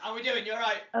John! How we doing? You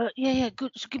alright? Yeah,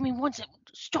 good. So give me 1 second.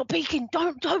 Stop peeking.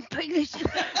 Don't peek this.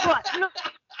 Right, look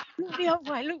the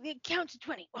other way. Look, count to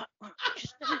 20. Right.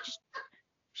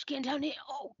 Just getting down here.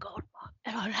 Oh, God.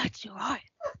 Hello, lads. You alright?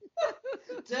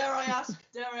 Dare I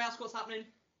ask what's happening?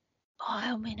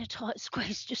 I'm in a tight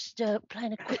squeeze. Just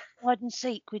playing a quick hide and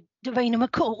seek with Davina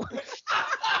McCall.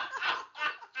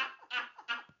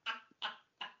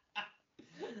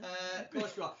 Of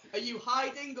course you are. Are you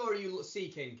hiding or are you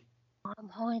seeking? I'm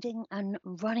hiding and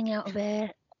running out of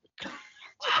air.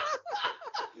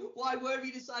 Why were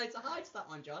you decided to hide,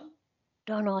 Statman John?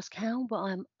 Don't ask how, but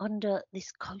I'm under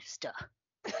this coaster.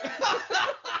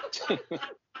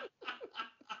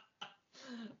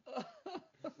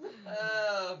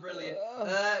 Oh, brilliant.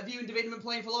 Have you and Davina been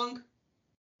playing for long?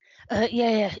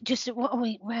 Yeah. Just what are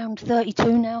we? Round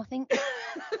 32 now, I think.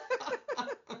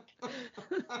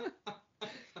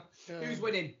 Who's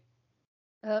winning?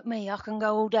 Me. I can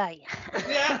go all day.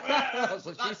 Yeah, That's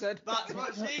what she said. That's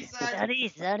what she said.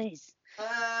 That is.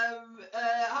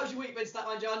 How's your week been,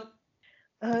 Statman John?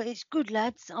 It's good,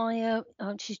 lads.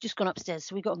 She's just gone upstairs,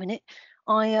 so we got a minute.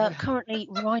 I currently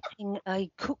writing a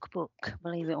cookbook,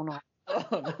 believe it or not.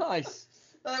 Oh, nice.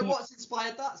 What's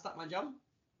inspired that, Statman John?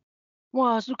 Well,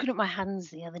 I was looking at my hands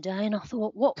the other day, and I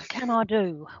thought, what can I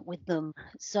do with them?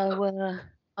 So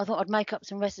I thought I'd make up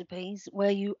some recipes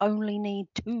where you only need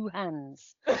 2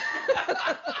 hands.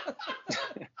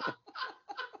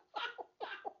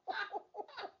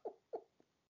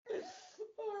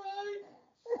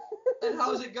 And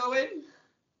how's it going?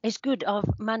 It's good.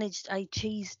 I've managed a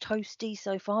cheese toasty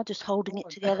so far, just holding it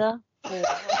together.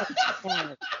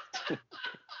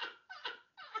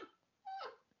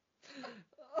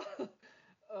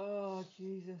 Oh,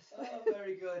 Jesus. Oh,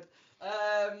 very good.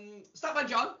 Statman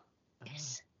John,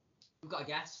 Yes. we've got a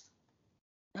guest.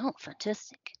 Oh,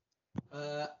 fantastic.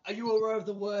 Are you aware of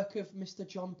the work of Mr.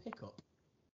 John Pickup?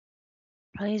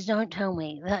 Please don't tell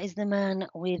me that is the man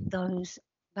with those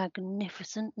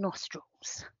magnificent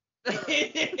nostrils.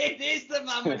 It is the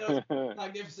man with those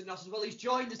magnificent nostrils. Well, he's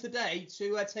joined us today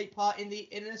to take part in the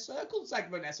Inner Circle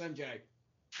segment, SMJ.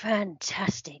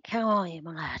 Fantastic. How are you,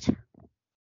 my lad?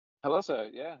 Hello, sir.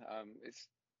 Yeah, it's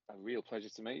a real pleasure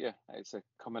to meet you. It's a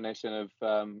combination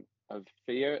of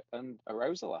fear and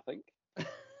arousal, I think.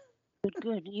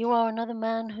 Good. You are another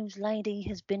man whose lady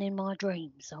has been in my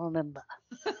dreams, I remember.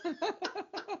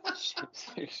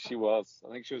 She was.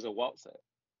 I think she was a what's it?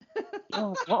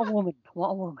 Oh, what a woman. What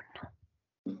a woman.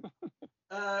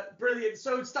 Brilliant.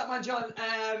 So, Statman John,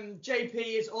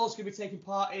 JP is also going to be taking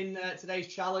part in today's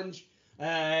challenge.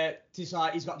 He's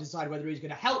got to decide whether he's going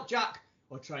to help Jack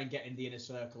or try and get in the Inner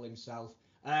Circle himself.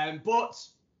 But,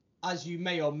 as you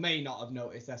may or may not have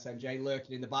noticed, SMJ,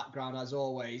 lurking in the background as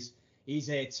always, he's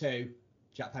here too,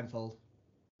 Jack Penfold.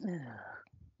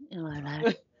 Hello,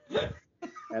 lad.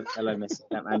 Hello, Mr.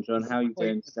 Statman John. How are you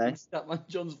doing today? Statman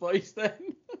John's voice then.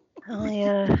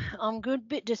 I'm good.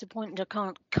 Bit disappointed I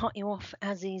can't cut you off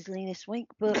as easily this week,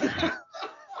 but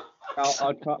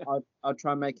I'll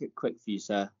try and make it quick for you,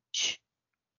 sir. shh.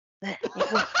 There, it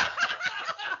worked.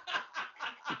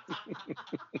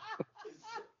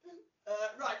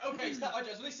 Right, okay, Statman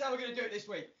John, so this is how we're going to do it this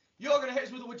week. You're going to hit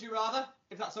us with a Would You Rather,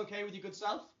 if that's okay with your good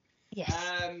self. Yes.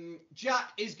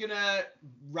 Jack is going to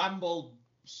ramble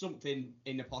something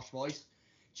in a posh voice.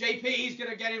 JP is going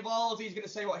to get involved. He's going to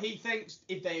say what he thinks,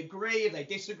 if they agree, if they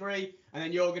disagree, and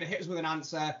then you're going to hit us with an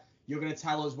answer. You're going to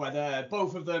tell us whether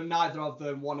both of them, neither of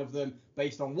them, one of them,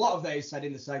 based on what have they said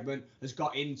in the segment, has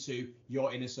got into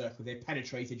your inner circle. They've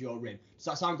penetrated your rim. Does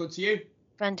that sound good to you?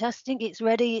 Fantastic. It's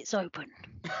ready. It's open.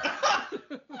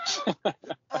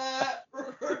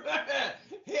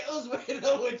 Hit us with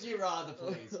a Would You Rather,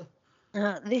 please.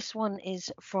 This one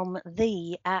is from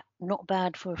the at Not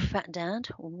Bad for a Fat Dad.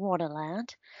 What a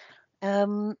lad.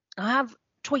 I have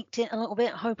tweaked it a little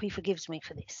bit. Hope he forgives me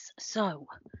for this. So,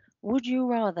 would you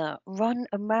rather run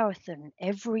a marathon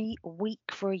every week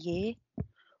for a year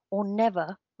or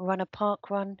never run a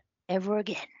park run ever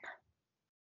again?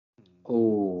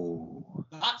 Oh,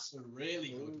 That's a really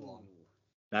good one.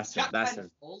 that's Jack a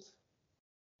Penfold.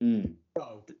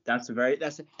 Go.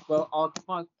 Well, I'll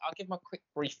give my quick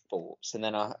brief thoughts, and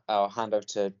then I'll hand over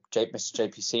to Mr.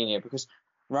 JP Senior, because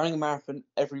running a marathon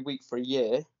every week for a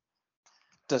year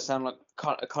does sound like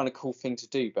a kind of cool thing to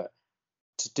do, but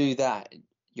to do that,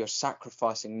 you're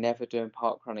sacrificing never doing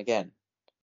parkrun again.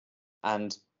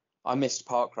 And I missed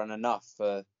parkrun enough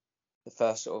for the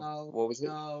first sort of what was it?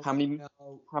 No, How many?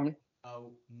 No, How many?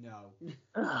 no.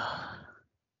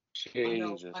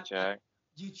 Jesus, Jack.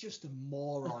 You're just a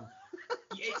moron.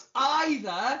 It's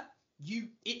either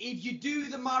if you do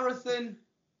the marathon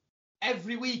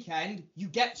every weekend, you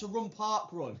get to run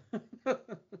parkrun.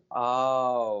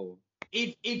 Oh.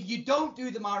 If you don't do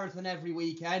the marathon every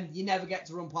weekend, you never get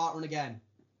to run parkrun again.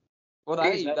 Well,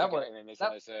 He's never that works. getting in this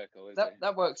inner circle, is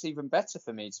That works even better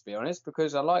for me, to be honest,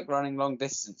 because I like running long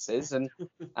distances and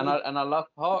I love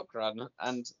parkrun,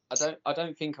 and I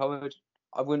don't think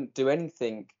I wouldn't do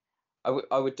anything.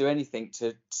 I would do anything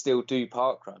to still do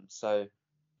parkrun. So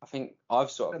I think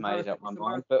I've sort of made up my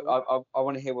mind, but I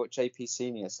want to hear what JP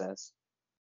Senior says.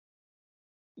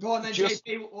 Go on then,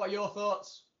 JP. What are your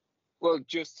thoughts? Well,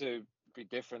 just to be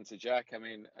different to Jack, I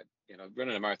mean,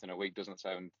 running a marathon a week doesn't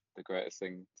sound the greatest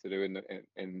thing to do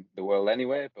in the world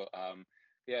anyway. But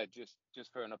yeah,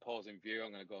 just for an opposing view,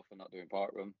 I'm going to go for not doing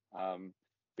parkrun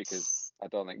because I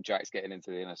don't think Jack's getting into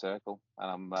the inner circle.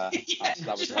 And I'm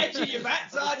hedging your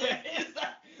bets, aren't you?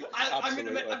 I'm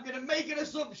going to make an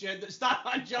assumption that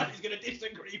Statman John is going to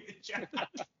disagree with Jack.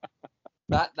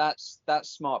 That's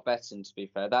smart betting, to be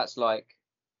fair. That's like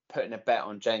putting a bet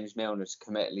on James Milner to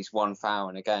commit at least one foul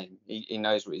in a game. He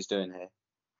knows what he's doing here.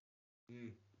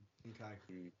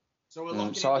 Okay. So we're looking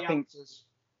at the answers.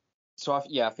 So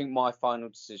I think my final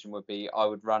decision would be I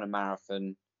would run a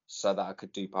marathon so that I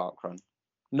could do parkrun.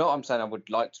 Not I'm saying I would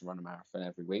like to run a marathon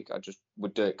every week. I just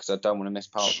would do it because I don't want to miss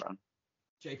parkrun.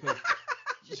 JP.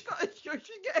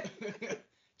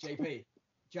 JP.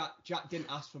 Jack didn't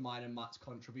ask for mine and Matt's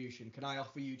contribution. Can I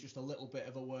offer you just a little bit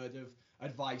of a word of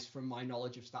advice from my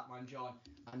knowledge of Statman John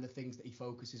and the things that he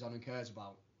focuses on and cares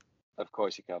about? Of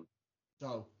course you can.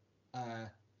 So,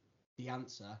 the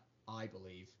answer, I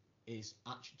believe, is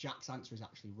Jack's answer is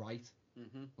actually right.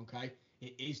 Okay,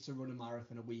 it is to run a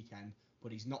marathon a weekend,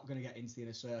 but he's not going to get into the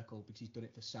inner circle because he's done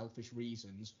it for selfish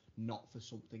reasons, not for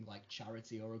something like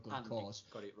charity or a good cause.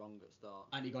 He got it wrong at the start.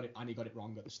 And he got it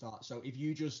wrong at the start. So if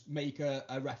you just make a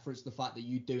reference to the fact that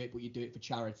you do it, but you do it for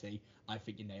charity, I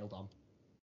think you're nailed on.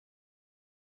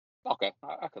 Okay,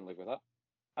 I can live with that.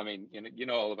 I mean, you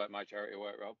know all about my charity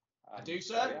work, Rob. I do,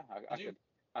 sir. Yeah,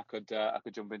 I could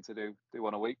jump in to do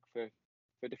one a week for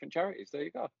different charities. There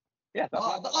you go. Yeah.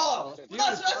 What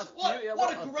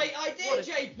a great idea,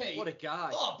 JP. What a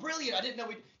guy. Oh, brilliant. I didn't know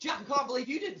Jack, I can't believe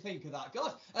you didn't think of that.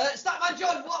 God. Statman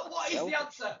John, what is the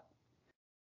answer?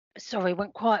 Sorry,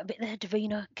 went quiet a bit there.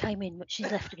 Davina came in, but she's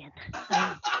left again.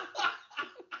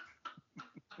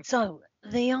 So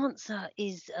the answer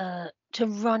is to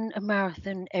run a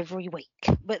marathon every week,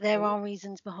 but there are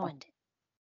reasons behind it.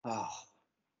 Oh.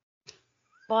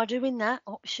 By doing that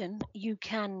option, you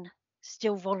can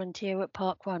still volunteer at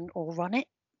parkrun or run it.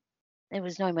 There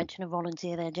was no mention of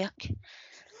volunteer there, Jack.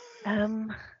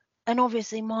 And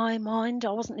obviously my mind,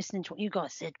 I wasn't listening to what you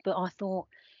guys said, but I thought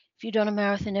if you've done a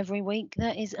marathon every week,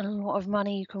 that is a lot of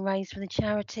money you can raise for the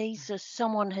charity. So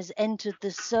someone has entered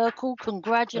the circle.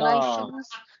 Congratulations,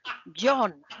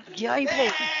 John,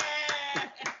 JP.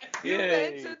 You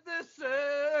entered the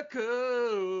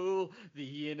circle,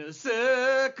 the inner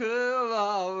circle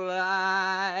of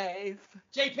life.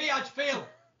 JP, how'd you feel?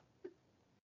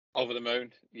 Over the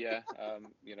moon, yeah.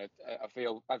 I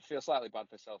feel slightly bad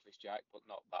for selfish Jack, but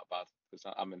not that bad because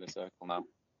I'm in the circle now.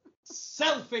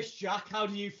 Selfish Jack, how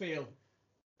do you feel?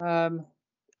 I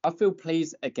feel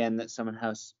pleased again that someone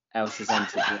else has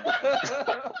entered.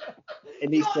 At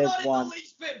least You're there's not one. in the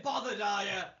least bit bothered, are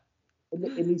you?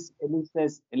 At least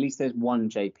there's one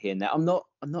JP in there. I'm not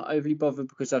overly bothered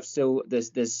because I've still the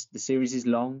series is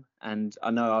long and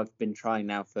I know I've been trying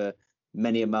now for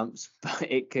many a months, but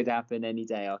it could happen any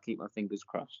day. I'll keep my fingers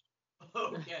crossed.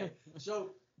 Okay,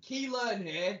 so key learn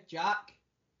here, Jack.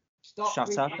 Stop.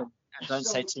 Shut up reading. and don't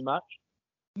say too much.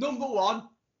 Number one,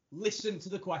 listen to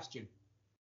the question.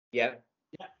 Yeah.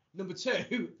 Number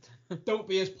two, don't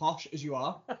be as posh as you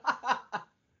are.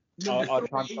 I'll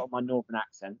try and put on my northern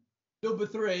accent. Number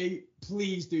three,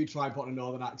 please do try and put on a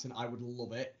northern accent. I would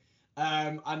love it.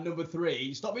 And number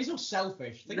three, stop being so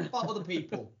selfish. Think about other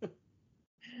people.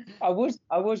 I was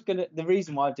gonna. The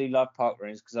reason why I do love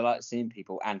parkrun is because I like seeing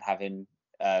people and having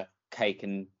cake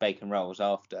and bacon rolls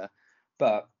after.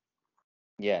 But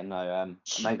yeah, no.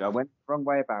 Maybe I went the wrong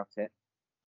way about it.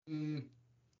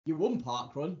 You won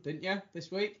parkrun, didn't you,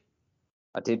 this week?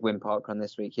 I did win parkrun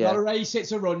this week. Not Yeah. a race,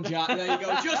 it's a run, Jack. There you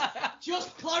go.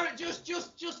 Just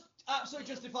absolutely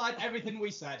justified everything we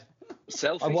said.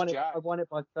 Selfish I won it. Jack. I won it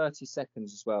by 30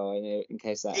 seconds as well. In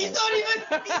case that. He's not even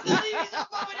that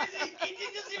bothered, is he? He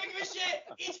doesn't even give a shit.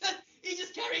 He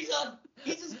just carries on.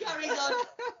 He just carries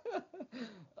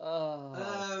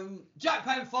on. Jack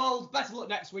Penfold, better luck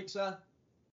next week, sir.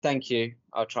 Thank you.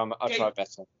 I'll try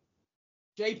better.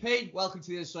 JP, welcome to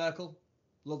the Inner Circle.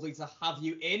 Lovely to have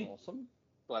you in. Awesome.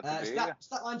 Glad to be here.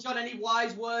 Statline John, any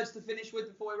wise words to finish with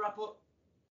before we wrap up?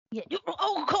 Yeah.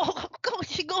 Oh God,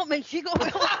 she got me.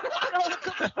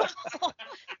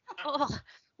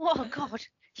 Oh God,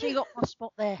 she got my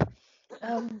spot there.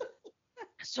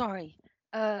 Sorry.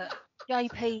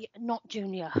 JP, not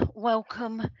Junior.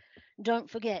 Welcome. Don't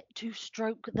forget to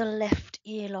stroke the left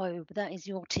earlobe. That is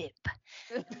your tip.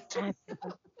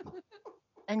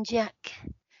 And Jack,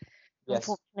 Yes.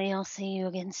 unfortunately, I'll see you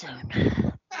again soon.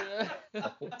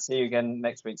 See you again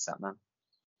next week, Statman.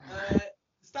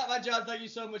 Statman John, thank you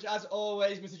so much as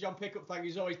always. Mr. John Pickup, thank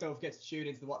you as always. Don't forget to tune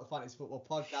into the What the Fantasy Football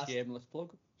podcast. Shameless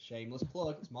plug. Shameless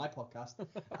plug. It's my podcast.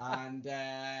 And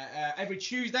every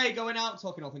Tuesday going out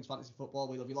talking all things fantasy football.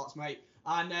 We love you lots, mate.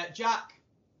 And Jack,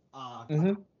 I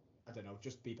don't know,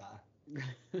 just be better.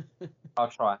 I'll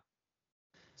try.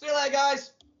 See you later,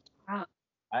 guys.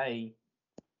 Bye.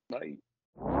 Bye.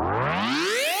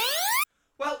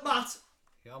 Well, Matt,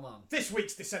 Come on. this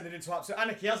week's descended into absolute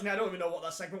anarchy, hasn't it? I don't even know what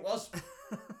that segment was.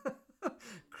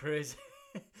 Crazy.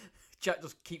 Jack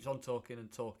just keeps on talking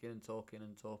and talking and talking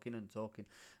and talking and talking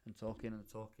and talking and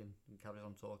talking and carries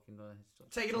on talking.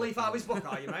 Taking a leaf out of his book,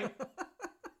 are you, mate?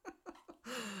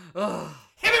 Oh.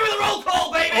 Hit me with a roll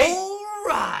call, baby! All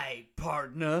right,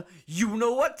 partner. You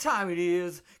know what time it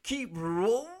is. Keep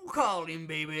roll calling,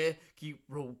 baby. Keep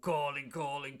roll calling.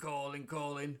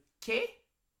 Okay?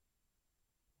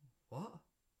 What?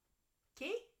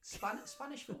 Okay?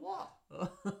 Spanish for what? I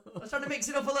was trying to mix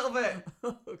it up a little bit.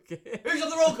 Okay. Who's on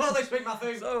the roll call this week,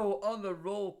 Matthew? So, on the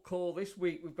roll call this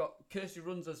week, we've got Kirsty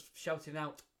Runzers shouting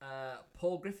out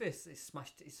Paul Griffiths. He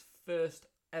smashed his first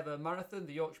ever marathon,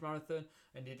 the Yorkshire Marathon,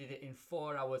 and he did it in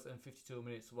 4 hours and 52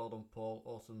 minutes. Well done, Paul.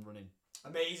 Awesome running.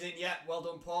 Amazing, yeah, well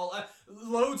done, Paul.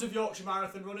 Loads of Yorkshire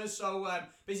Marathon runners. So,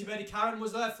 Busy Birdie Karen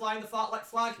was there flying the fartlek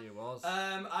flag. She was.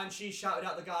 And she shouted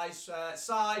out the guys,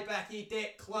 Si, Becky,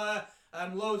 Dick, Claire,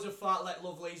 loads of fartlek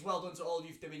lovelies. Well done to all of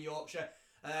you for doing Yorkshire.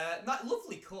 That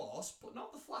lovely course, but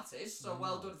not the flattest. So,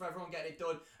 well done for everyone getting it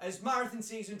done. As marathon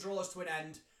season draws to an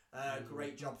end,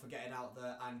 great job for getting out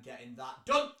there and getting that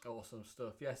done. Awesome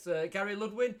stuff. Yes, Gary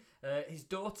Ludwin, his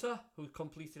daughter, who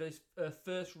completed his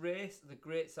first race, the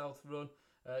Great South Run.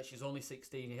 She's only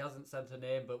 16. He hasn't sent her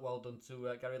name, but well done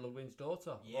to Gary Ludwin's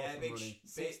daughter. Yeah, awesome big, running.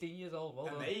 16 years old. Well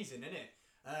done. Amazing, isn't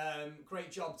it?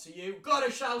 Great job to you. Got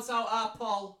to shout out our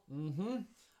Paul. Mm-hmm.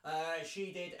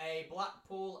 She did a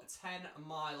Blackpool 10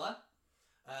 miler.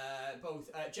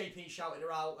 Both JP shouted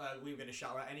her out. We were going to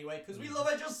shout her out anyway because we love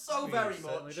her just so very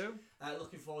much. Do.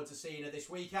 Looking forward to seeing her this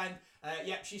weekend.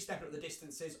 Yep, she's stepping up the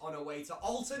distances on her way to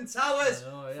Alton Towers.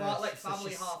 Fartlek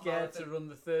Family she's Half scared Marathon. to run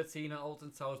the 13 at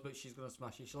Alton Towers, but she's going to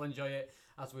smash it. She'll enjoy it,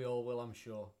 as we all will, I'm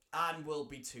sure. And we'll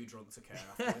be too drunk to care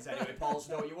afterwards. Anyway, Paul,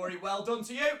 so don't you worry. Well done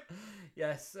to you.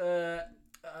 Yes,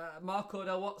 Marco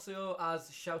Del Wazio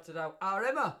has shouted out our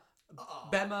Emma.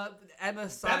 Emma,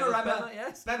 yes.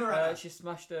 Emma. She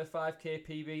smashed her 5k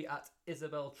PB at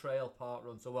Isabel Trail Park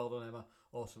Run, so well done, Emma.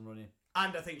 Awesome running.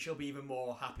 And I think she'll be even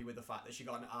more happy with the fact that she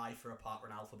got an I for a park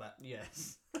run alphabet.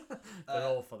 Yes. They're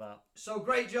all for that. So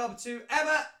great job to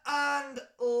Emma. And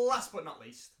last but not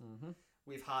least,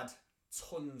 we've had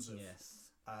tons of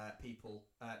people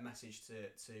message to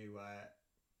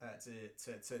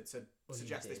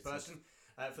suggest this person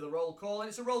for the roll call. And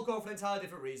it's a roll call for an entirely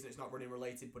different reason. It's not running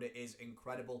related, but it is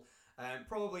incredible.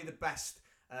 Probably the best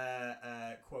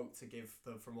quote to give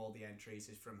from all the entries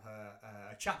is from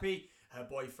her chappie, her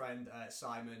boyfriend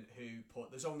Simon, who put,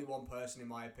 "There's only one person in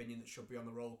my opinion that should be on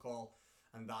the roll call,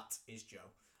 and that is Joe."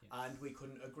 Yes. And we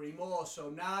couldn't agree more. So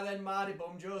now then, Marty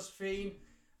Bum Josephine,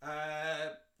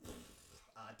 I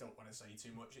don't want to say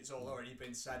too much. It's all already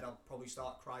been said. I'll probably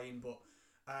start crying, but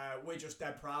we're just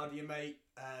dead proud of you, mate.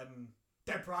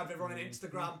 Dead proud of everyone on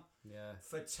Instagram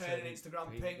for turning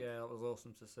Instagram pink. Yeah, that was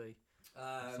awesome to see.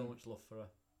 So much love for her.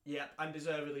 Yep, and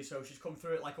deservedly so. She's come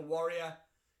through it like a warrior.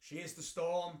 She is the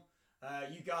storm.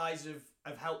 You guys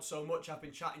have helped so much. I've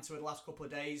been chatting to her the last couple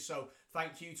of days, so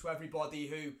thank you to everybody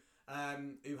who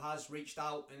has reached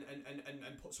out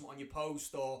and put something on your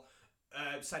post or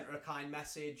sent her a kind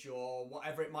message or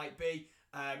whatever it might be.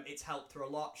 It's helped her a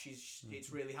lot. It's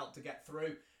really helped to get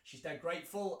through. She's dead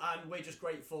grateful, and we're just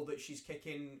grateful that she's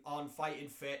kicking on, fighting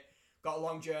fit. Got a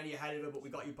long journey ahead of her, but we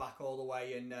got you back all the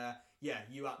way. And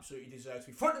you absolutely deserve to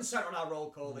be front and centre on our roll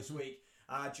call this week.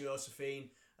 Josephine,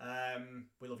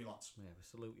 we love you lots. Yeah, we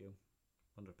salute you,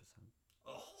 100%.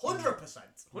 100%.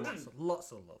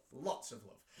 Lots of love. Lots of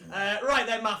love. Right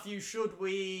then, Matthew, should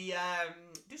we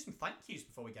do some thank yous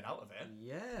before we get out of here?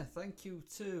 Yeah, thank you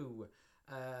to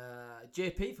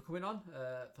JP for coming on,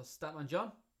 for Statman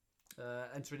John,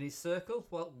 entering his circle.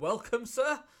 Well, welcome,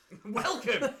 sir.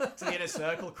 Welcome to the inner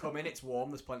circle. Come in, it's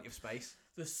warm, there's plenty of space.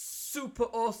 The super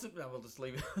awesome... No, we'll just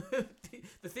leave it.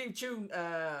 The theme tune...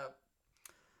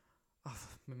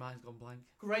 my mind's gone blank.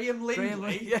 Graham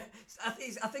Lindley? Yeah. I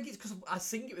think it's because I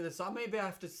sing it with a song. Maybe I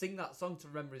have to sing that song to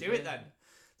remember his Do name. it then.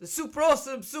 The super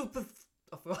awesome, super...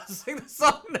 I forgot to sing the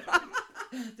song now.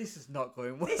 This is not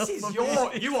going well. This is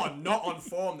You are not on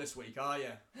form this week, are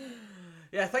you?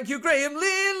 Yeah, thank you, Graham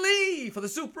Lindley, for the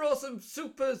super awesome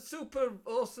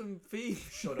fee.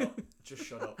 Shut up. Just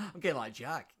shut up. I'm getting like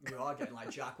Jack. You are getting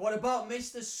like Jack. What about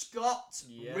Mr. Scott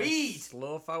Reed?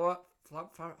 Slow flower.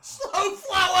 Slow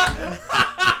flower!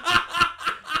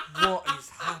 What is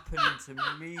happening to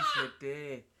me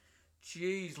today?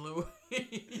 Jeez, Louis.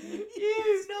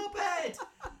 You knobhead!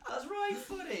 That's right,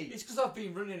 funny. It's because I've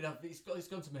been running. It's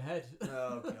gone to my head.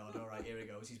 Oh, God. All right, here he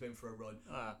goes. He's been for a run.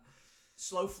 Ah.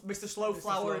 Mr. Slow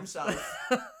Flower himself.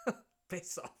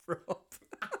 Piss off, Rob.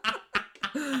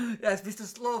 Yes, Mr.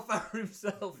 Slowflower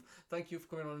himself. Thank you for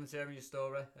coming on and sharing your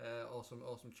story.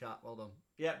 Awesome chat. Well done.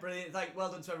 Yeah, brilliant.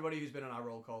 Well done to everybody who's been on our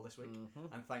roll call this week.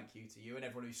 And thank you to you and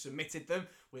everyone who submitted them.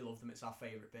 We love them. It's our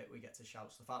favourite bit. We get to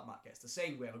shout stuff out. Matt gets to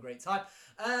sing. We have a great time.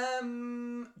 Do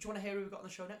you want to hear who we've got on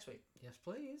the show next week? Yes,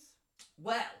 please.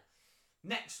 Well,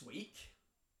 next week,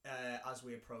 as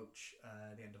we approach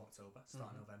the end of October,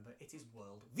 start of November, it is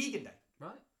World Vegan Day.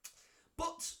 Right.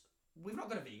 But we've not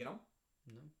got a vegan on.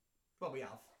 No. Well, we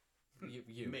have.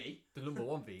 You. Me. The number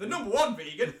one vegan. The number one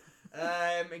vegan.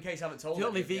 In case I haven't told you. The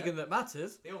only vegan that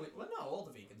matters. Well, no, all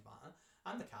the vegans matter.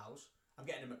 And the cows. I'm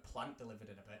getting them at Plant delivered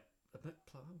in a bit. What's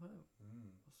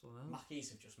all that? Mackey's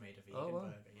have just made a vegan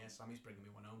burger. Yeah, Sammy's bringing me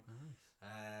one home. Nice.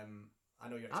 I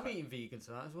know you're. I'm eating vegan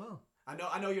tonight as well. I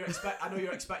know you're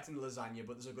expecting the lasagna,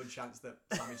 but there's a good chance that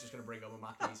Sammy's just going to bring home a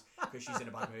Mackey's because she's in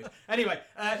a bad mood. Anyway,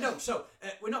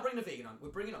 we're not bringing a vegan on. We're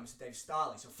bringing on Mr. Dave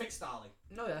Starley. So Fit Starley.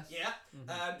 Oh yes. Yeah.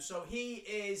 So he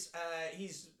is.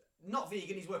 He's not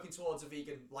vegan. He's working towards a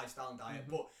vegan lifestyle and diet.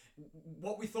 But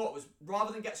what we thought was,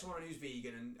 rather than get someone who's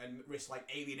vegan and risk like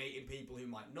alienating people who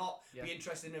might not be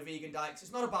interested in a vegan diet, 'cause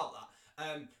it's not about that.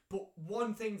 But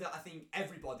one thing that I think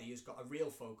everybody has got a real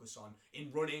focus on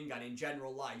in running and in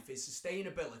general life is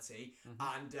sustainability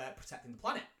and protecting the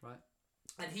planet. Right.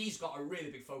 And he's got a really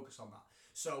big focus on that.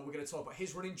 So we're going to talk about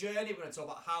his running journey. We're going to talk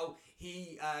about how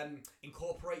he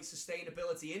incorporates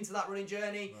sustainability into that running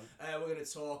journey. Right. We're going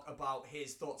to talk about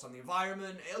his thoughts on the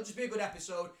environment. It'll just be a good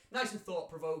episode, nice and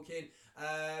thought-provoking.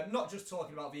 Not just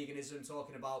talking about veganism,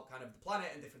 talking about kind of the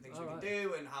planet and different things we can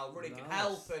do and how running can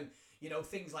help and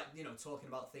things like, talking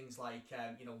about things like,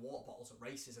 water bottles at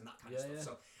races and that kind of stuff. Yeah.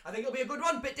 So I think it'll be a good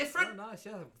one, a bit different. Oh, nice,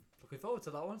 yeah. Looking forward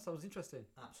to that one. Sounds interesting.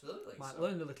 Absolutely. Might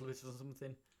learn a little bit of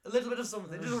something. A little bit of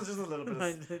something. Just a little bit of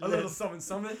a little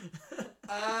something.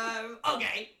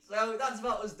 Okay, so that's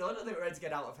about us done. I think we're ready to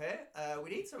get out of here.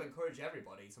 We need to encourage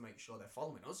everybody to make sure they're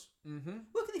following us.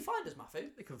 Where can they find us,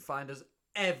 Matthew? They can find us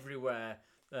everywhere.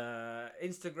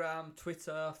 Instagram,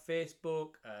 Twitter,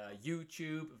 Facebook,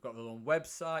 YouTube. We've got our own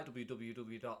website,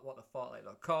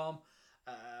 www.whatthefartlek.com.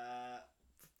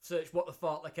 Search What the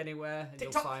Fartlek anywhere and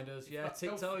TikTok. You'll find us. Yeah,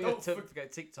 TikTok. Don't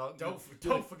forget TikTok. Don't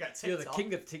forget TikTok. You're the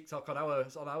king of TikTok on our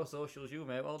socials, you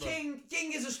mate. Well done.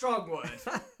 King is a strong word.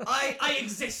 I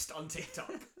exist on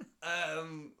TikTok.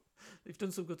 You've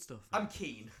done some good stuff. I'm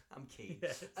keen.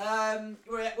 Yes.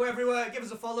 We're everywhere. Give us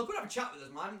a follow. Come have a chat with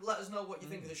us, man. Let us know what you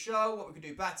think of the show, what we could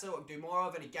do better, what we could do more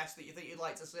of, any guests that you think you'd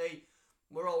like to see.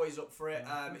 We're always up for it.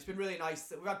 It's been really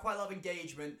nice. We've had quite a lot of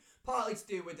engagement, partly to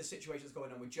do with the situation that's going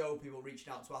on with Jo, people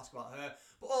reaching out to ask about her,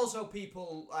 but also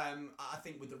people, I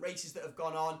think, with the races that have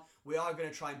gone on. We are going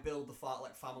to try and build the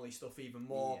Fartlek family stuff even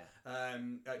more. Yeah.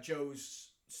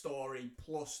 Jo's story,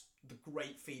 plus the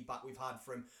great feedback we've had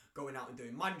from going out and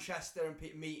doing Manchester and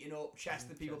meeting up,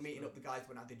 Chester, people meeting up, the guys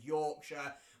when I did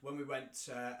Yorkshire, when we went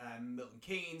to Milton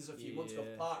Keynes a few months ago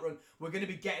for Park Run. We're going to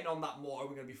be getting on that more.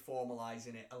 We're going to be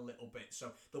formalising it a little bit.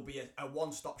 So there'll be a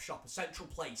one-stop shop, a central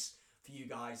place for you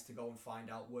guys to go and find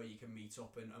out where you can meet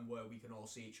up and where we can all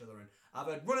see each other and have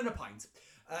a run and a pint.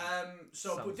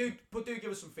 But do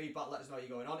give us some feedback. Let us know how you're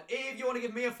going on. If you want to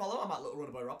give me a follow, I'm at Little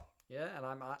Runner by Rob. Yeah, and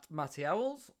I'm at Matty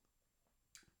Owls.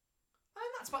 And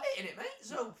that's about it, innit, mate?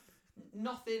 So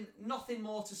nothing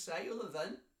more to say other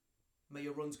than may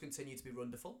your runs continue to be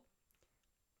wonderful.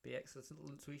 Be excellent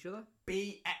to each other.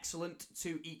 Be excellent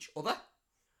to each other.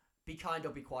 Be kind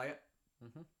or be quiet.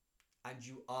 And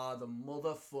you are the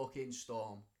motherfucking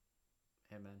storm.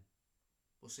 Amen.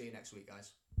 We'll see you next week,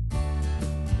 guys.